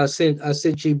one that I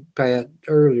sent you, Pat,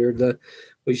 earlier.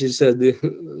 Where she said this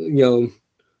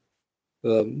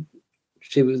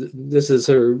is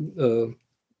her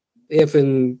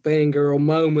effing fangirl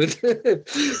moment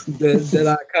that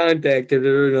I contacted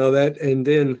her and all that, and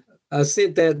then I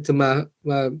sent that to my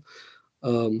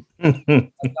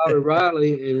daughter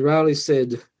Riley, and Riley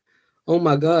said, "Oh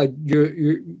my God,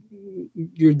 you're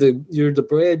the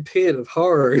Brad Pitt of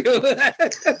horror."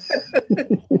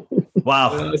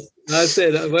 Wow. I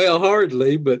said, well,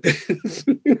 hardly, but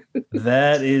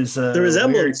that is the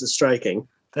resemblance is striking.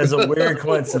 That's a weird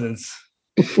coincidence.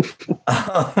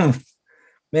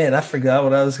 Man, I forgot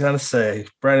what I was gonna say.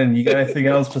 Brennan, you got anything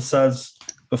else besides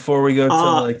before we go to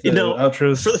like the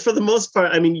outros? For the most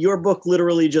part, I mean, your book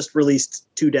literally just released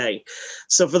today.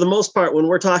 So for the most part, when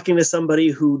we're talking to somebody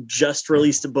who just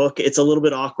released a book, it's a little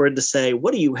bit awkward to say,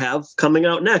 what do you have coming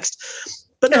out next?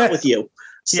 But not with you.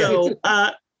 So,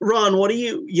 Ron, what do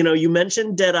you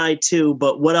mentioned Deadeye 2,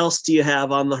 but what else do you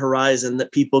have on the horizon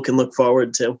that people can look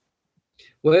forward to?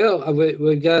 Well,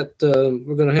 we got,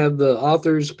 we're going to have the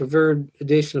author's preferred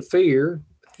edition of Fear.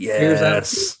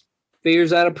 Yes.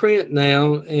 Fear's out of print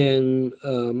now. And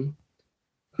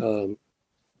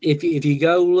if you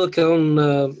go look on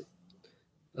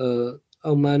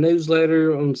my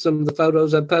newsletter, on some of the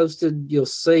photos I posted, you'll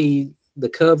see the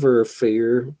cover of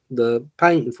Fear, the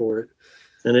painting for it.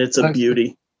 And it's a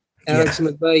beauty. Alex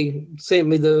McVeigh sent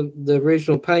me the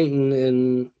original painting,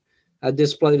 and I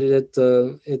displayed it at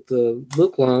the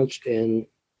book launch, and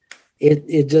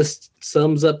it just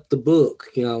sums up the book.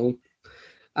 When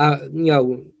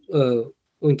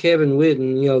Kevin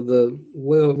Whitten, the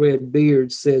well-read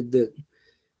beard, said that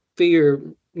Fear,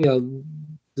 the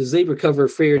zebra cover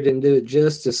of Fear didn't do it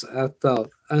justice, I thought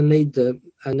I need to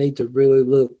really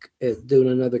look at doing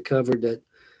another cover that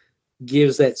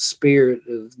gives that spirit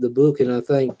of the book, and I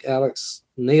think Alex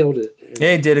nailed it.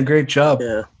 Yeah, he did a great job.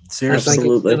 Yeah. Seriously. I think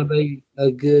it's going to be a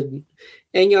good,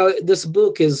 and this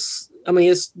book is,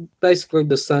 it's basically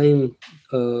the same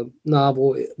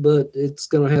novel, but it's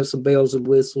going to have some bells and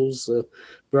whistles.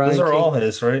 Those are all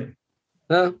his, right?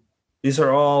 Huh? These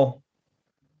are all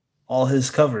his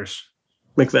covers.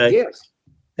 McVeigh. Yes.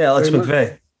 Yeah, Alex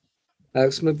McVeigh.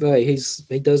 Alex McVeigh.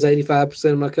 He does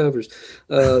 85% of my covers.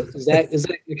 Zach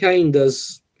McCain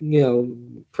does,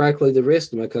 practically the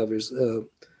rest of my covers.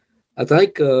 I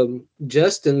think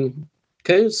Justin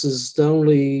Kuntz is the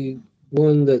only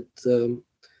one that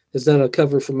has done a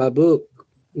cover for my book.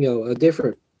 A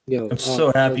different. I'm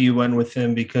so happy you went with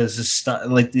him because his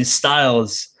style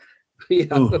is.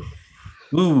 Yeah.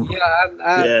 Ooh.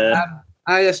 Yeah.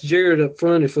 I asked Jared up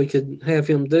front if we could have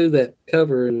him do that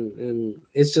cover, and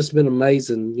it's just been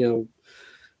amazing.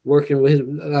 Working with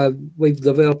him. We've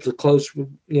developed a close,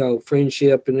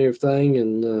 friendship and everything,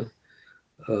 and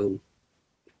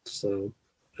so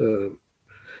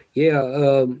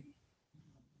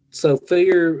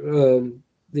Fear,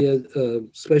 the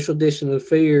special edition of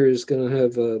Fear is going to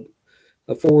have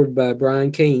a foreword by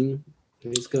Brian Keene.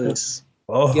 He's going to.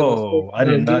 Oh, I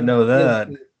did not know that.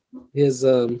 His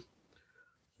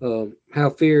how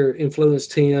fear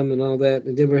influenced him and all that,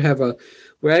 and then we're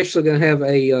actually going to have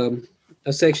a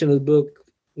section of the book,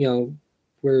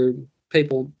 where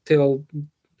people tell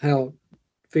how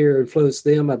fear influenced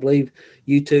them. I believe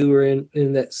you two are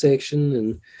in that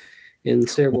section, and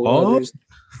several others.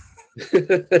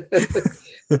 So,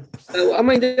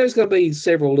 there's going to be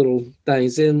several little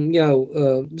things, and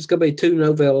there's going to be 2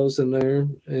 novellas in there,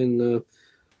 and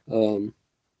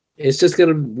it's just going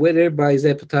to whet everybody's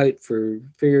appetite for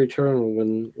Fear Eternal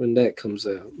when that comes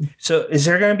out. So, is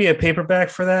there going to be a paperback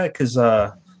for that? Because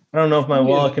I don't know if my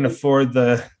wallet can afford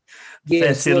the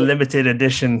fancy limited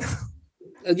edition.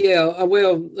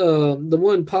 The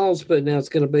one Paul's putting out is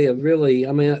going to be a really,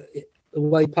 the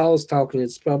way Paul's talking,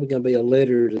 it's probably going to be a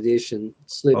lettered edition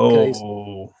slipcase.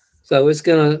 Oh. So it's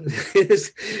going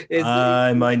to...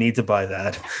 I might need to buy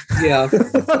that. Yeah.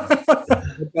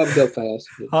 It'll probably go fast.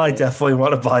 I definitely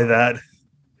want to buy that.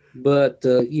 But,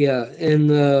 that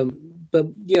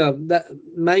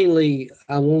mainly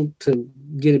I want to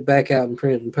get it back out in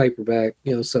print and paperback,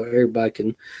 so everybody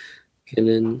can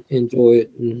enjoy it.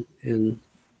 And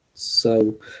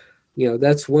so,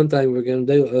 that's one thing we're going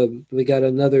to do. We got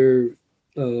another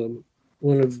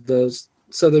one of those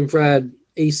Southern Fried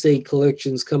EC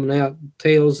collections coming out,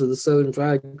 Tales of the Southern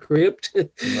Fried Crypt. Nice.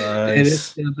 And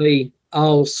it's going to be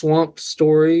all swamp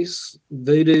stories,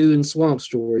 voodoo and swamp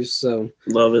stories. So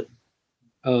love it.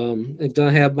 It's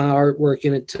going to have my artwork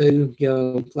in it too,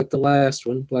 like the last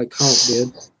one, like Honk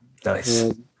did. Nice.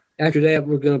 After that,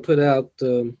 we're going to put out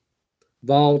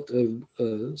Vault of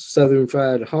Southern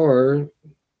Fried Horror,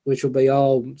 which will be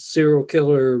all serial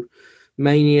killer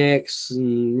maniacs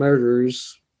and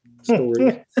murderers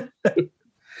stories.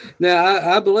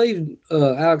 Now, I believe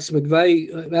Alex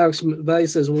McVeigh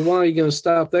says, well, why are you going to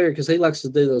stop there? Because he likes to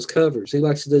do those covers. He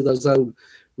likes to do those old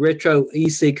retro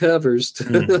EC covers to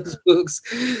those books.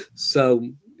 So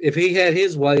if he had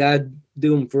his way, I'd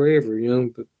do them forever,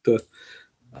 But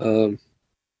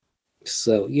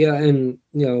so, yeah, and,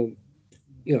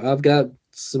 I've got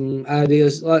some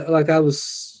ideas. Like I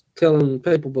was telling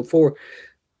people before,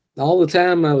 all the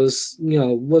time I was,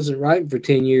 wasn't writing for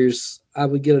 10 years, I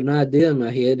would get an idea in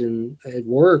my head and at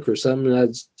work or something, and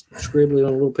I'd scribble it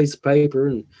on a little piece of paper,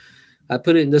 and I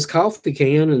put it in this coffee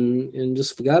can and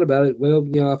just forgot about it. Well,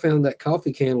 I found that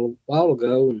coffee can a while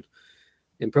ago,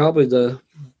 and probably the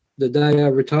day I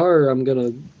retire, I'm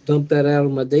gonna dump that out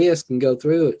on my desk and go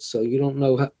through it. So you don't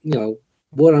know how,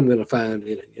 what I'm gonna find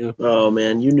in it. Oh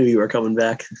man, you knew you were coming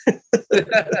back.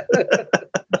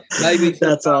 Maybe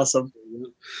that's awesome.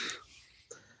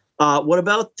 What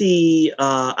about the?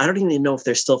 I don't even know if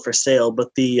they're still for sale,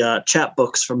 but the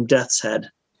chapbooks from Death's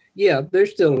Head. Yeah, they're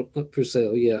still up for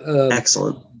sale. Yeah,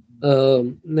 excellent.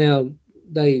 Now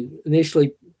they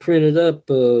initially printed up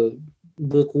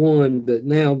book 1, but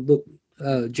now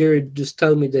Jared just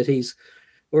told me that he's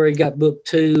already got book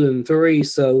 2 and 3,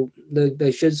 so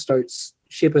they should start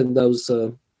shipping those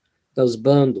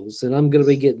bundles, and I'm going to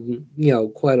be getting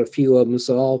quite a few of them,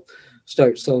 so I'll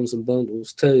start selling some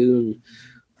bundles too,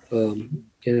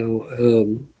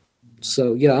 and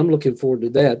so yeah, I'm looking forward to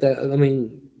that.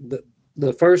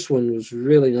 The first one was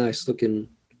really nice looking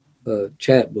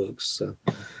chapbooks. So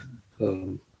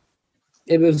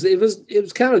it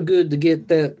was kind of good to get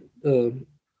that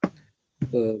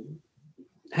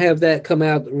have that come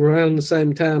out around the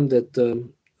same time that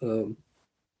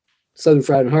Southern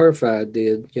Fried and Horrified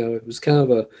did. It was kind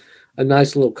of a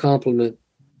nice little compliment,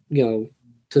 to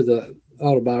the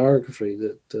autobiography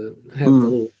that had the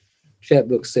little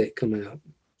chapbook set come out.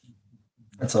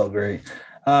 That's all great.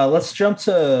 Let's jump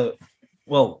to.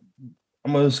 Well,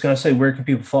 I'm just going to say, where can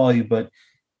people follow you? But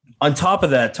on top of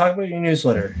that, talk about your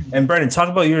newsletter. And Brendan, talk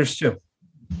about yours too.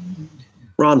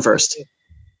 Ron first.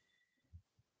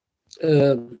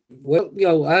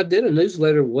 Well, I did a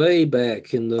newsletter way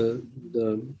back in the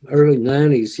early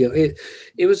 90s.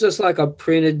 It was just like a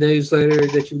printed newsletter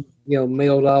that you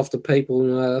mailed off to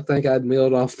people. I think I'd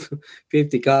mailed off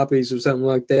 50 copies or something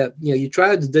like that. You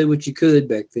tried to do what you could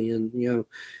back then. You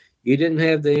didn't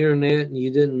have the internet, and you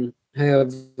didn't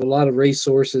have a lot of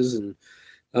resources. And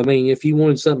if you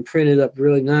wanted something printed up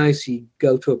really nice, you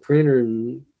go to a printer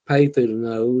and pay through the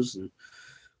nose. And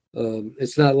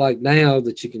it's not like now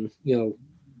that you can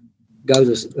go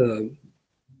to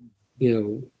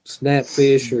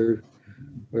Snapfish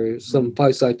or some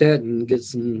place like that and get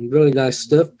some really nice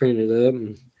stuff printed up,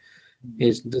 and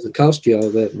it doesn't cost you all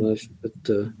that much.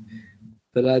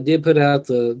 But I did put out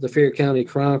the Fair County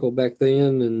Chronicle back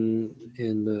then, and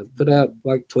put out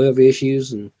like 12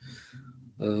 issues, and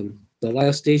the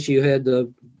last issue had the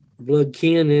Blood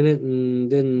Kin in it, and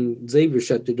then Zebra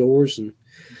shut the doors. And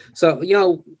so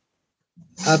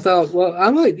I thought, well, I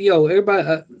might,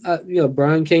 everybody,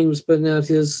 Brian King was putting out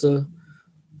his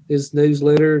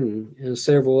newsletter, and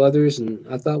several others, and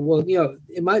I thought, well,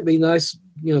 it might be nice,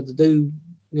 to do,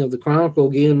 the Chronicle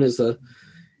again as a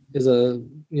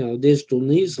digital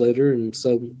newsletter. And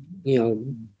so,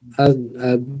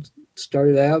 I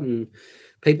started out, and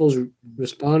people's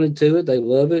responded to it. They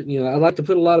love it. I like to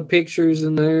put a lot of pictures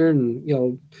in there,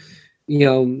 and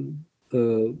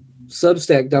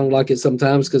Substack don't like it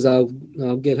sometimes because I'll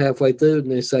get halfway through it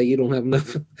and they say you don't have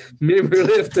enough memory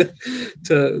left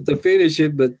to finish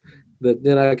it, but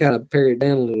then I kind of pare it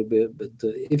down a little bit. But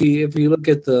if you look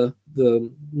at the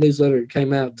newsletter that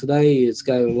came out today, it's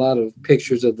got a lot of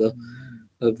pictures of the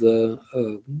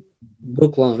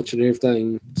book launch and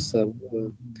everything. So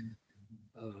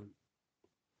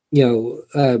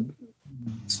I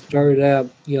started out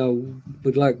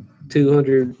with like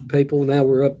 200 people. Now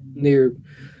we're up near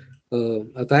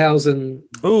 1,000.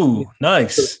 Ooh,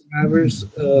 nice subscribers.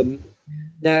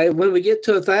 Now, when we get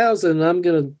to 1,000, I'm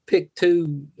going to pick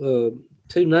two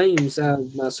names out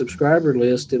of my subscriber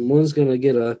list, and one's going to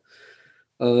get a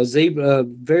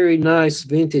very nice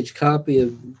vintage copy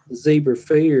of Zebra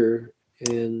Fair,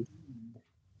 and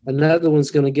another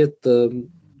one's going to get the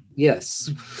yes.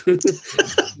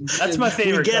 That's my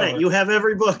favorite. We get cover. it. You have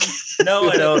every book. No,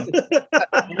 I don't.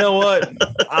 You know what?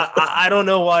 I don't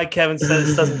know why Kevin says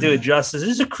this doesn't do it justice.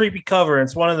 This is a creepy cover, and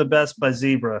it's one of the best by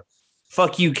Zebra.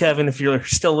 Fuck you, Kevin, if you're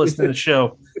still listening to the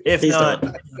show. If not.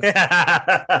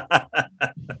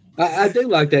 I do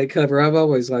like that cover. I've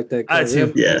always liked that cover. I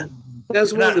too. Yeah.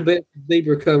 That's one of the best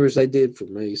Zebra covers they did for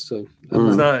me. So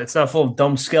it's not full of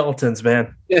dumb skeletons,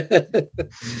 man.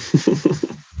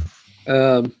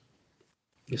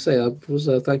 You say, what was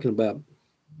I thinking about?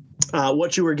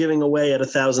 What you were giving away at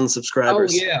 1,000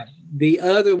 subscribers. Oh, yeah. The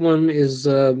other one is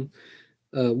one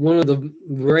of the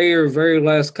rare, very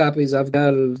last copies I've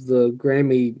got of the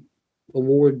Grammy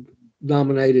Award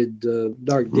nominated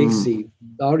Dark Dixie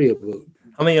audiobook.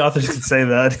 How many authors can say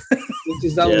that?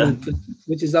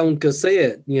 which is on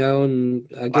cassette, and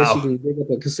I guess you can pick up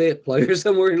a cassette player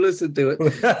somewhere and listen to it.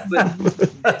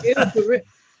 But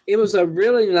it was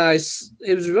really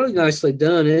nicely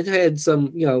done. It had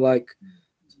some, like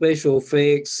special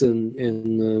effects,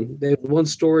 and there's one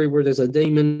story where there's a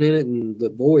demon in it, and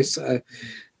the voice,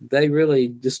 they really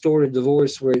distorted the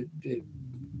voice where it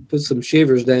put some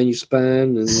shivers down your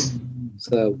spine, and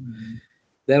so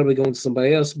that'll be going to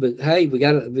somebody else. But hey, we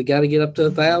got to get up to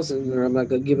 1,000, or I'm not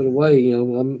going to give it away. You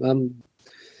know, I'm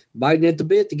biting at the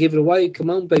bit to give it away.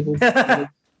 Come on, people.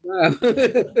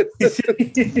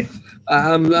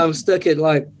 I'm stuck at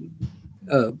like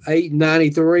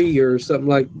 893 or something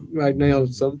like right now.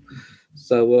 So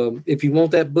if you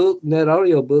want that book, that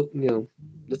audio book, you know,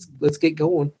 let's get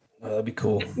going. That'd be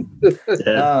cool.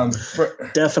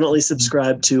 Definitely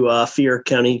subscribe to Fear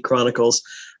County Chronicles.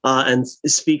 And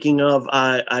speaking of,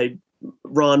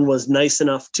 Ron was nice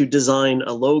enough to design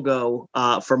a logo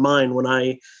for mine when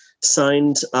I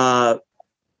signed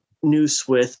Noose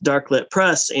with Darklit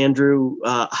Press. Andrew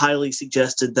highly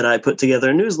suggested that I put together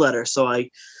a newsletter, so I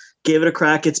gave it a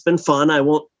crack. It's been fun. I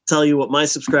won't tell you what my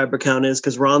subscriber count is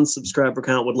because Ron's subscriber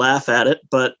count would laugh at it,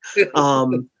 but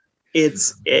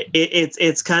it's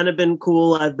kind of been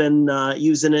cool. I've been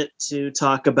using it to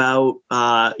talk about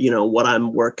what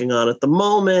I'm working on at the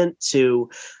moment,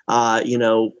 to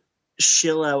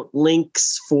shill out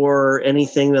links for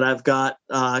anything that I've got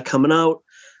coming out,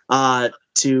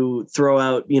 to throw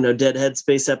out dead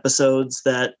headspace episodes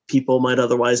that people might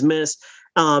otherwise miss.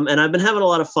 And I've been having a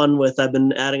lot of fun with, I've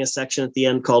been adding a section at the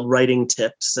end called writing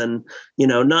tips, and,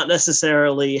 not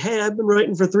necessarily, hey, I've been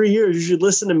writing for 3 years, you should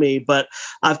listen to me. But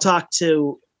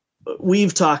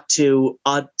we've talked to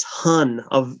a ton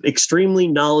of extremely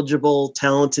knowledgeable,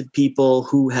 talented people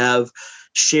who have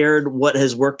shared what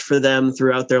has worked for them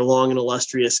throughout their long and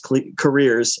illustrious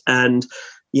careers. And,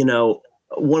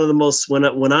 one of the most,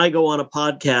 when I go on a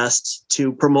podcast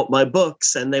to promote my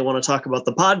books and they want to talk about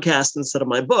the podcast instead of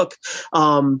my book,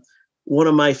 one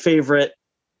of my favorite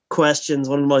questions,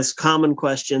 one of the most common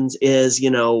questions is,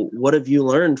 what have you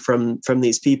learned from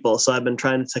these people? So I've been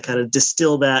trying to kind of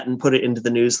distill that and put it into the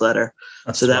newsletter.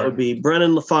 That's so smart. That would be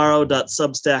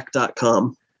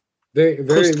brennanlafaro.substack.com. Very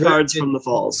Postcards very from the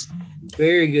Falls.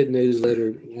 Very good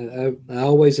newsletter. I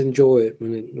always enjoy it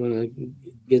when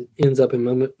it ends up in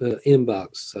my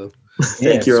inbox. So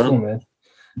thank you, Ron. Cool, man.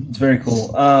 It's very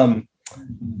cool.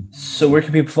 So where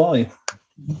can people follow you?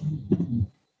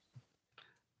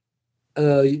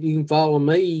 You can follow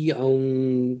me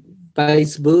on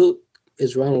Facebook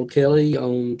as Ronald Kelly.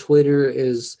 On Twitter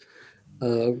is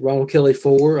Ronald Kelly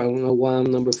 4. I don't know why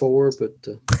I'm number 4, but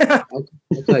I'll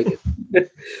take it.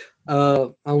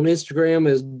 On Instagram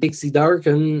is Dixie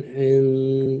Darkin,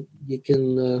 and you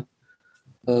can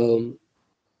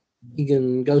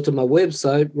go to my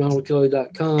website,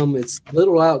 ronaldkelly.com. It's a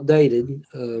little outdated.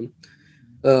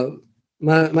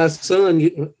 My son,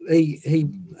 he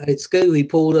at school, he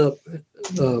pulled up,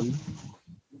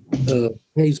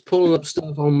 he's pulling up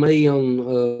stuff on me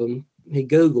on, he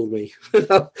Googled me.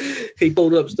 He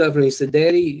pulled up stuff and he said,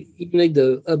 Daddy, you need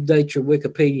to update your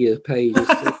Wikipedia page.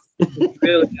 It's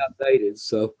really outdated.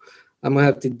 So I'm going to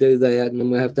have to do that, and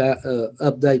I'm going to have to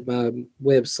update my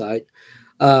website.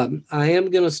 I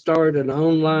am going to start an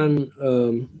online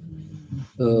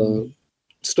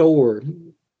store,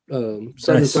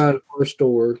 Southern Fried and Horrified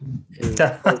store.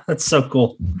 That's so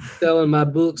cool. Selling my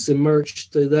books and merch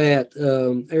through that.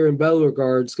 Aaron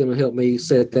Beauregard's going to help me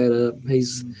set that up.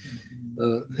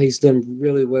 He's done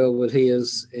really well with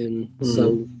his, and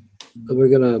so we're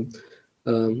gonna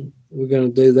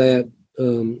do that.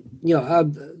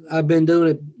 I've been doing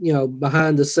it,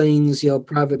 behind the scenes,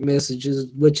 private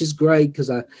messages, which is great because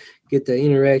I get to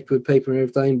interact with people and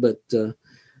everything. But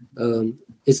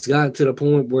it's gotten to the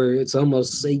point where it's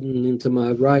almost eating into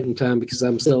my writing time because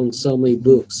I'm selling so many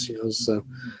books. So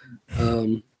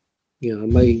I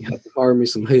may have to hire me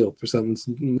some help or something.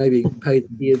 Maybe pay the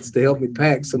kids to help me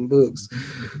pack some books.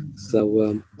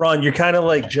 So Ron, you're kind of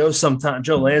like Joe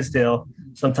Lansdale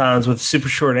sometimes with super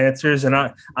short answers, and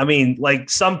I mean, like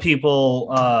some people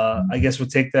I guess would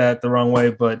take that the wrong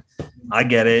way, but I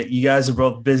get it. You guys are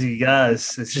both busy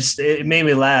guys. It's just it made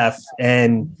me laugh,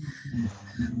 and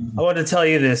I wanted to tell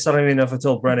you this. I don't even know if I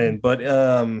told Brennan, but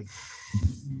Brennan,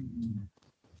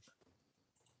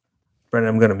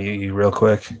 I'm gonna mute you real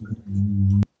quick.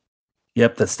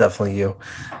 Yep, that's definitely you.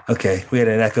 Okay, we had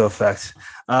an echo effect.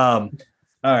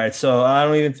 All right, so I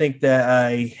don't even think that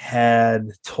I had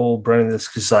told Brennan this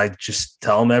because I just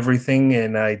tell him everything,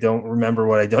 and I don't remember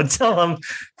what I don't tell him.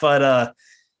 But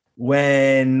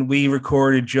when we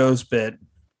recorded Joe's bit,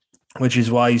 which is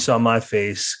why you saw my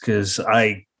face, because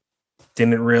I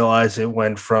didn't realize it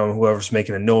went from whoever's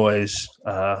making a noise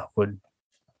would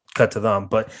cut to them.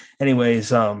 But anyways,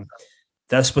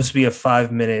 that's supposed to be a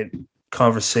 5-minute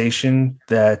conversation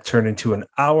that turned into an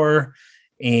hour.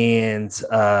 And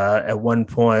at one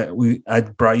point, I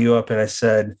brought you up and I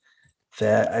said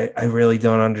that I really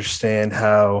don't understand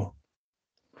how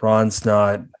Ron's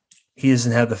not. He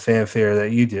doesn't have the fanfare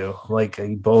that you do. Like,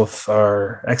 you both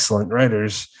are excellent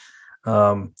writers.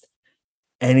 And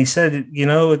he said,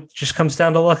 it just comes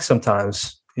down to luck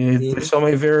sometimes. There's so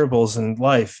many variables in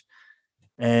life.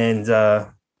 And,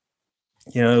 Ron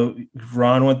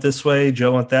went this way,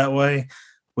 Joe went that way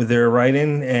with their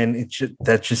writing. And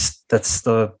that's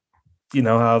the,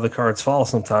 how the cards fall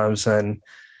sometimes. And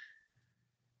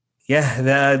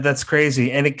yeah, that's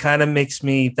crazy. And it kind of makes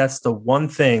me, that's the one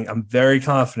thing I'm very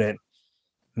confident.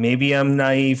 Maybe I'm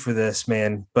naive for this,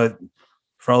 man, but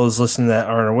for all those listening that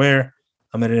aren't aware,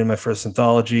 I'm editing my first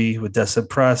anthology with Desert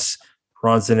Press.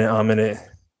 Ron's in it. I'm in it.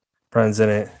 Brian's in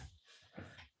it.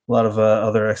 A lot of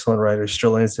other excellent writers.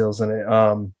 Joe Lansdale's in it.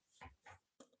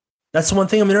 That's the one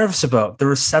thing I'm nervous about. The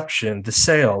reception, the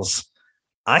sales.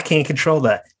 I can't control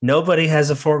that. Nobody has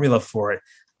a formula for it.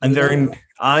 I'm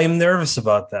nervous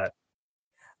about that.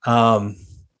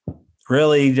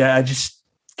 Really, I just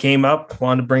came up,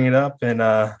 wanted to bring it up and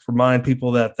remind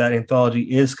people that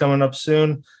anthology is coming up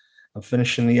soon. I'm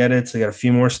finishing the edits. I got a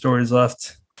few more stories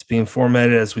left. It's being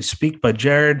formatted as we speak by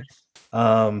Jared.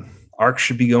 Arc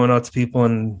should be going out to people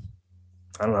in,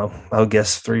 I don't know, I'll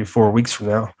guess 3 or 4 weeks from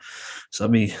now. So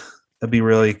that'd be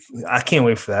really, I can't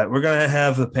wait for that. We're going to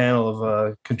have a panel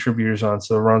of contributors on,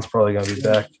 so Ron's probably going to be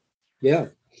back. Yeah.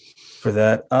 For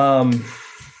that. I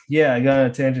got on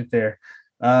a tangent there.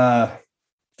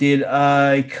 Did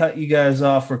I cut you guys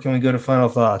off, or can we go to final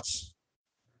thoughts?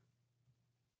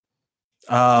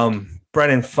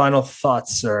 Brennan, final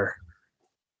thoughts, sir.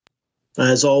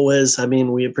 As always,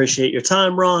 we appreciate your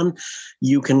time, Ron.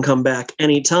 You can come back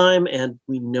anytime, and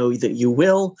we know that you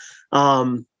will.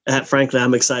 Frankly,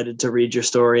 I'm excited to read your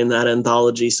story in that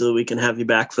anthology so that we can have you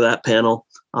back for that panel.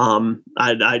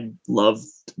 I love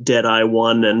Deadeye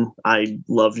 1, and I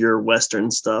love your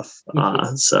Western stuff.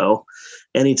 So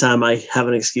anytime I have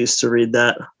an excuse to read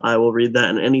that, I will read that.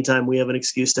 And anytime we have an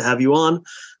excuse to have you on,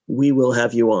 we will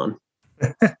have you on.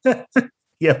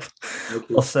 Yep.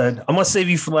 Well said. I'm going to save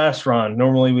you for last, Ron.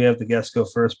 Normally we have the guests go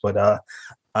first, but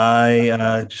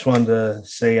I just wanted to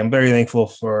say I'm very thankful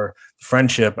for the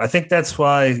friendship. I think that's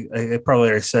why I probably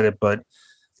already said it, but a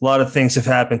lot of things have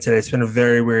happened today. It's been a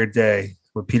very weird day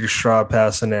with Peter Straub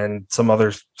passing and some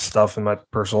other stuff in my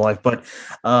personal life. But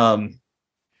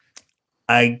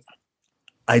I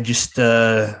just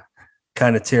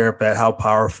kind of tear up at how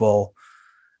powerful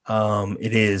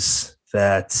it is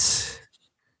that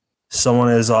someone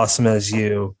as awesome as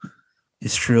you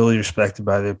is truly respected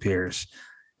by their peers.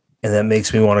 And that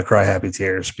makes me want to cry happy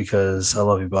tears because I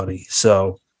love you, buddy.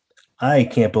 So I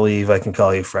can't believe I can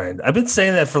call you a friend. I've been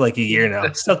saying that for like a year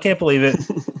now. Still can't believe it.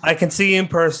 I can see you in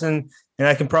person and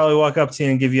I can probably walk up to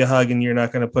you and give you a hug and you're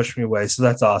not going to push me away. So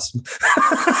that's awesome.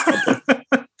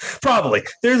 Probably.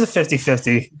 There's a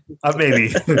 50-50.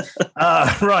 Maybe.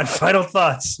 Ron, final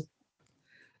thoughts.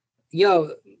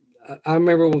 I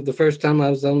remember the first time I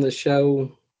was on the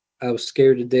show, I was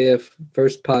scared to death.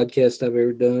 First podcast I've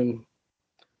ever done.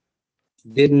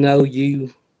 Didn't know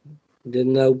you.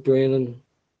 Didn't know Brennan.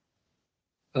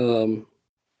 We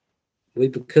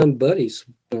become buddies.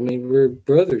 We're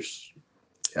brothers.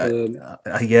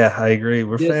 Yeah, I agree.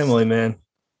 We're family, man.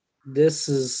 This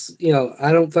is,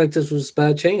 I don't think this was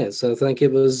by chance. I think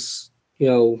it was,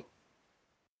 God.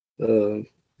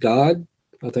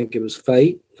 I think it was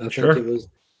fate. I think it was.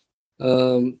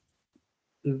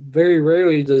 Very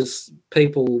rarely does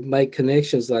people make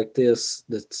connections like this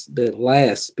that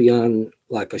last beyond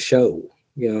like a show.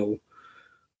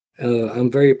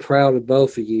 I'm very proud of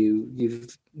both of you.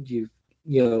 You've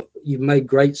made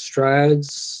great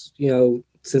strides.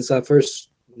 Since I first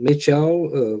met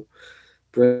y'all.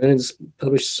 Brennan's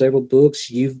published several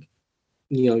books. You're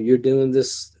doing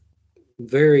this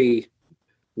very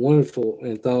wonderful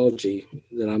anthology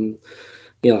that I'm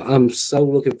so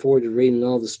looking forward to reading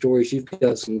all the stories. You've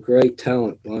got some great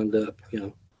talent lined up,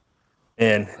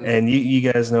 And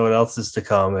you guys know what else is to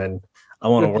come. And I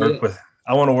want to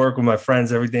work with my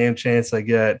friends every damn chance I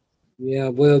get. Yeah,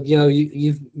 well,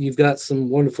 you've got some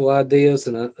wonderful ideas,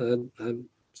 and I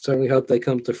certainly hope they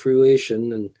come to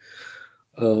fruition. And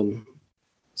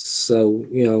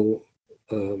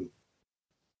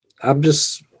I'm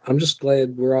just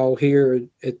glad we're all here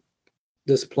at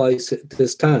this place at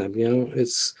this time.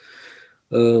 It's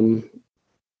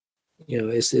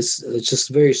just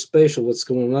very special what's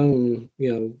going on,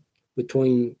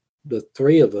 between the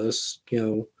three of us,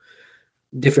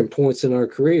 different points in our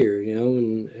career,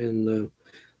 and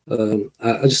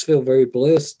I just feel very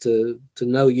blessed to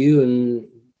know you and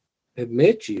have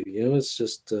met you. It's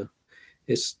just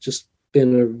it's just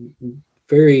been a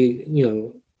very,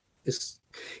 it's,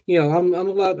 I'm a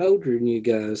lot older than you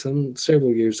guys. I'm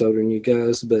several years older than you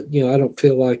guys, but I don't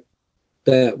feel like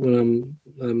that when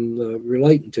I'm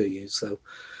relating to you. So,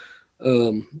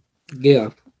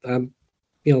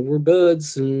 we're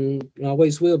buds and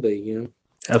always will be.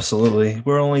 Absolutely.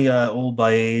 We're only old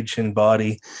by age and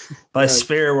body. By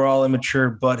spare, we're all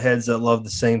immature buttheads that love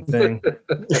the same thing.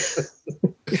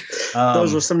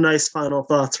 Those were some nice final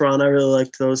thoughts, Ron. I really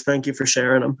liked those. Thank you for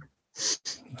sharing them.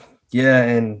 Yeah,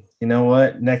 and you know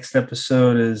what? Next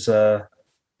episode is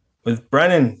with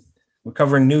Brennan. We're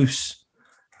covering Noose.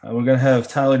 We're going to have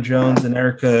Tyler Jones and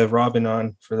Erica Robin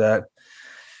on for that.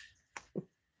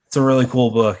 It's a really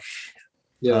cool book.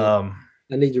 Yeah.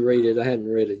 I need to read it. I haven't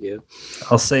read it yet.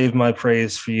 I'll save my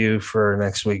praise for you for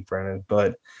next week, Brennan.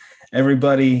 But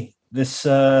everybody, this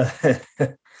a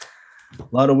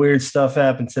lot of weird stuff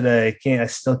happened today. I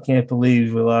still can't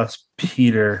believe we lost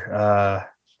Peter.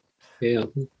 Yeah.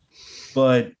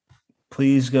 But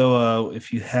please go,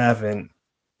 if you haven't,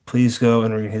 please go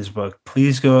and read his book.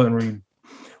 Please go and read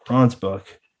Ron's book.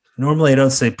 Normally I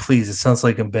don't say please. It sounds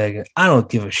like I'm begging. I don't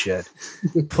give a shit.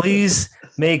 Please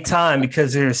make time,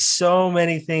 because there's so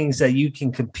many things that you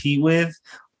can compete with,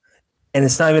 and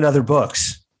it's not even other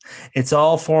books. It's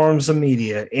all forms of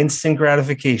media, instant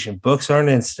gratification. Books aren't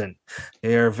instant.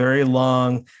 They are very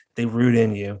long. They root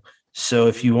in you. So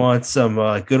if you want some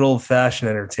good old-fashioned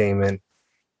entertainment,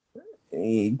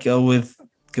 go with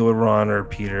Ron or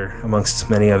Peter, amongst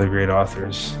many other great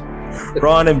authors.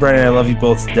 Ron and Brennan, I love you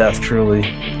both to death, truly.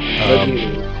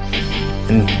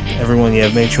 And everyone, you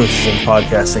have many choices in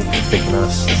podcasting for picking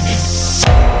us.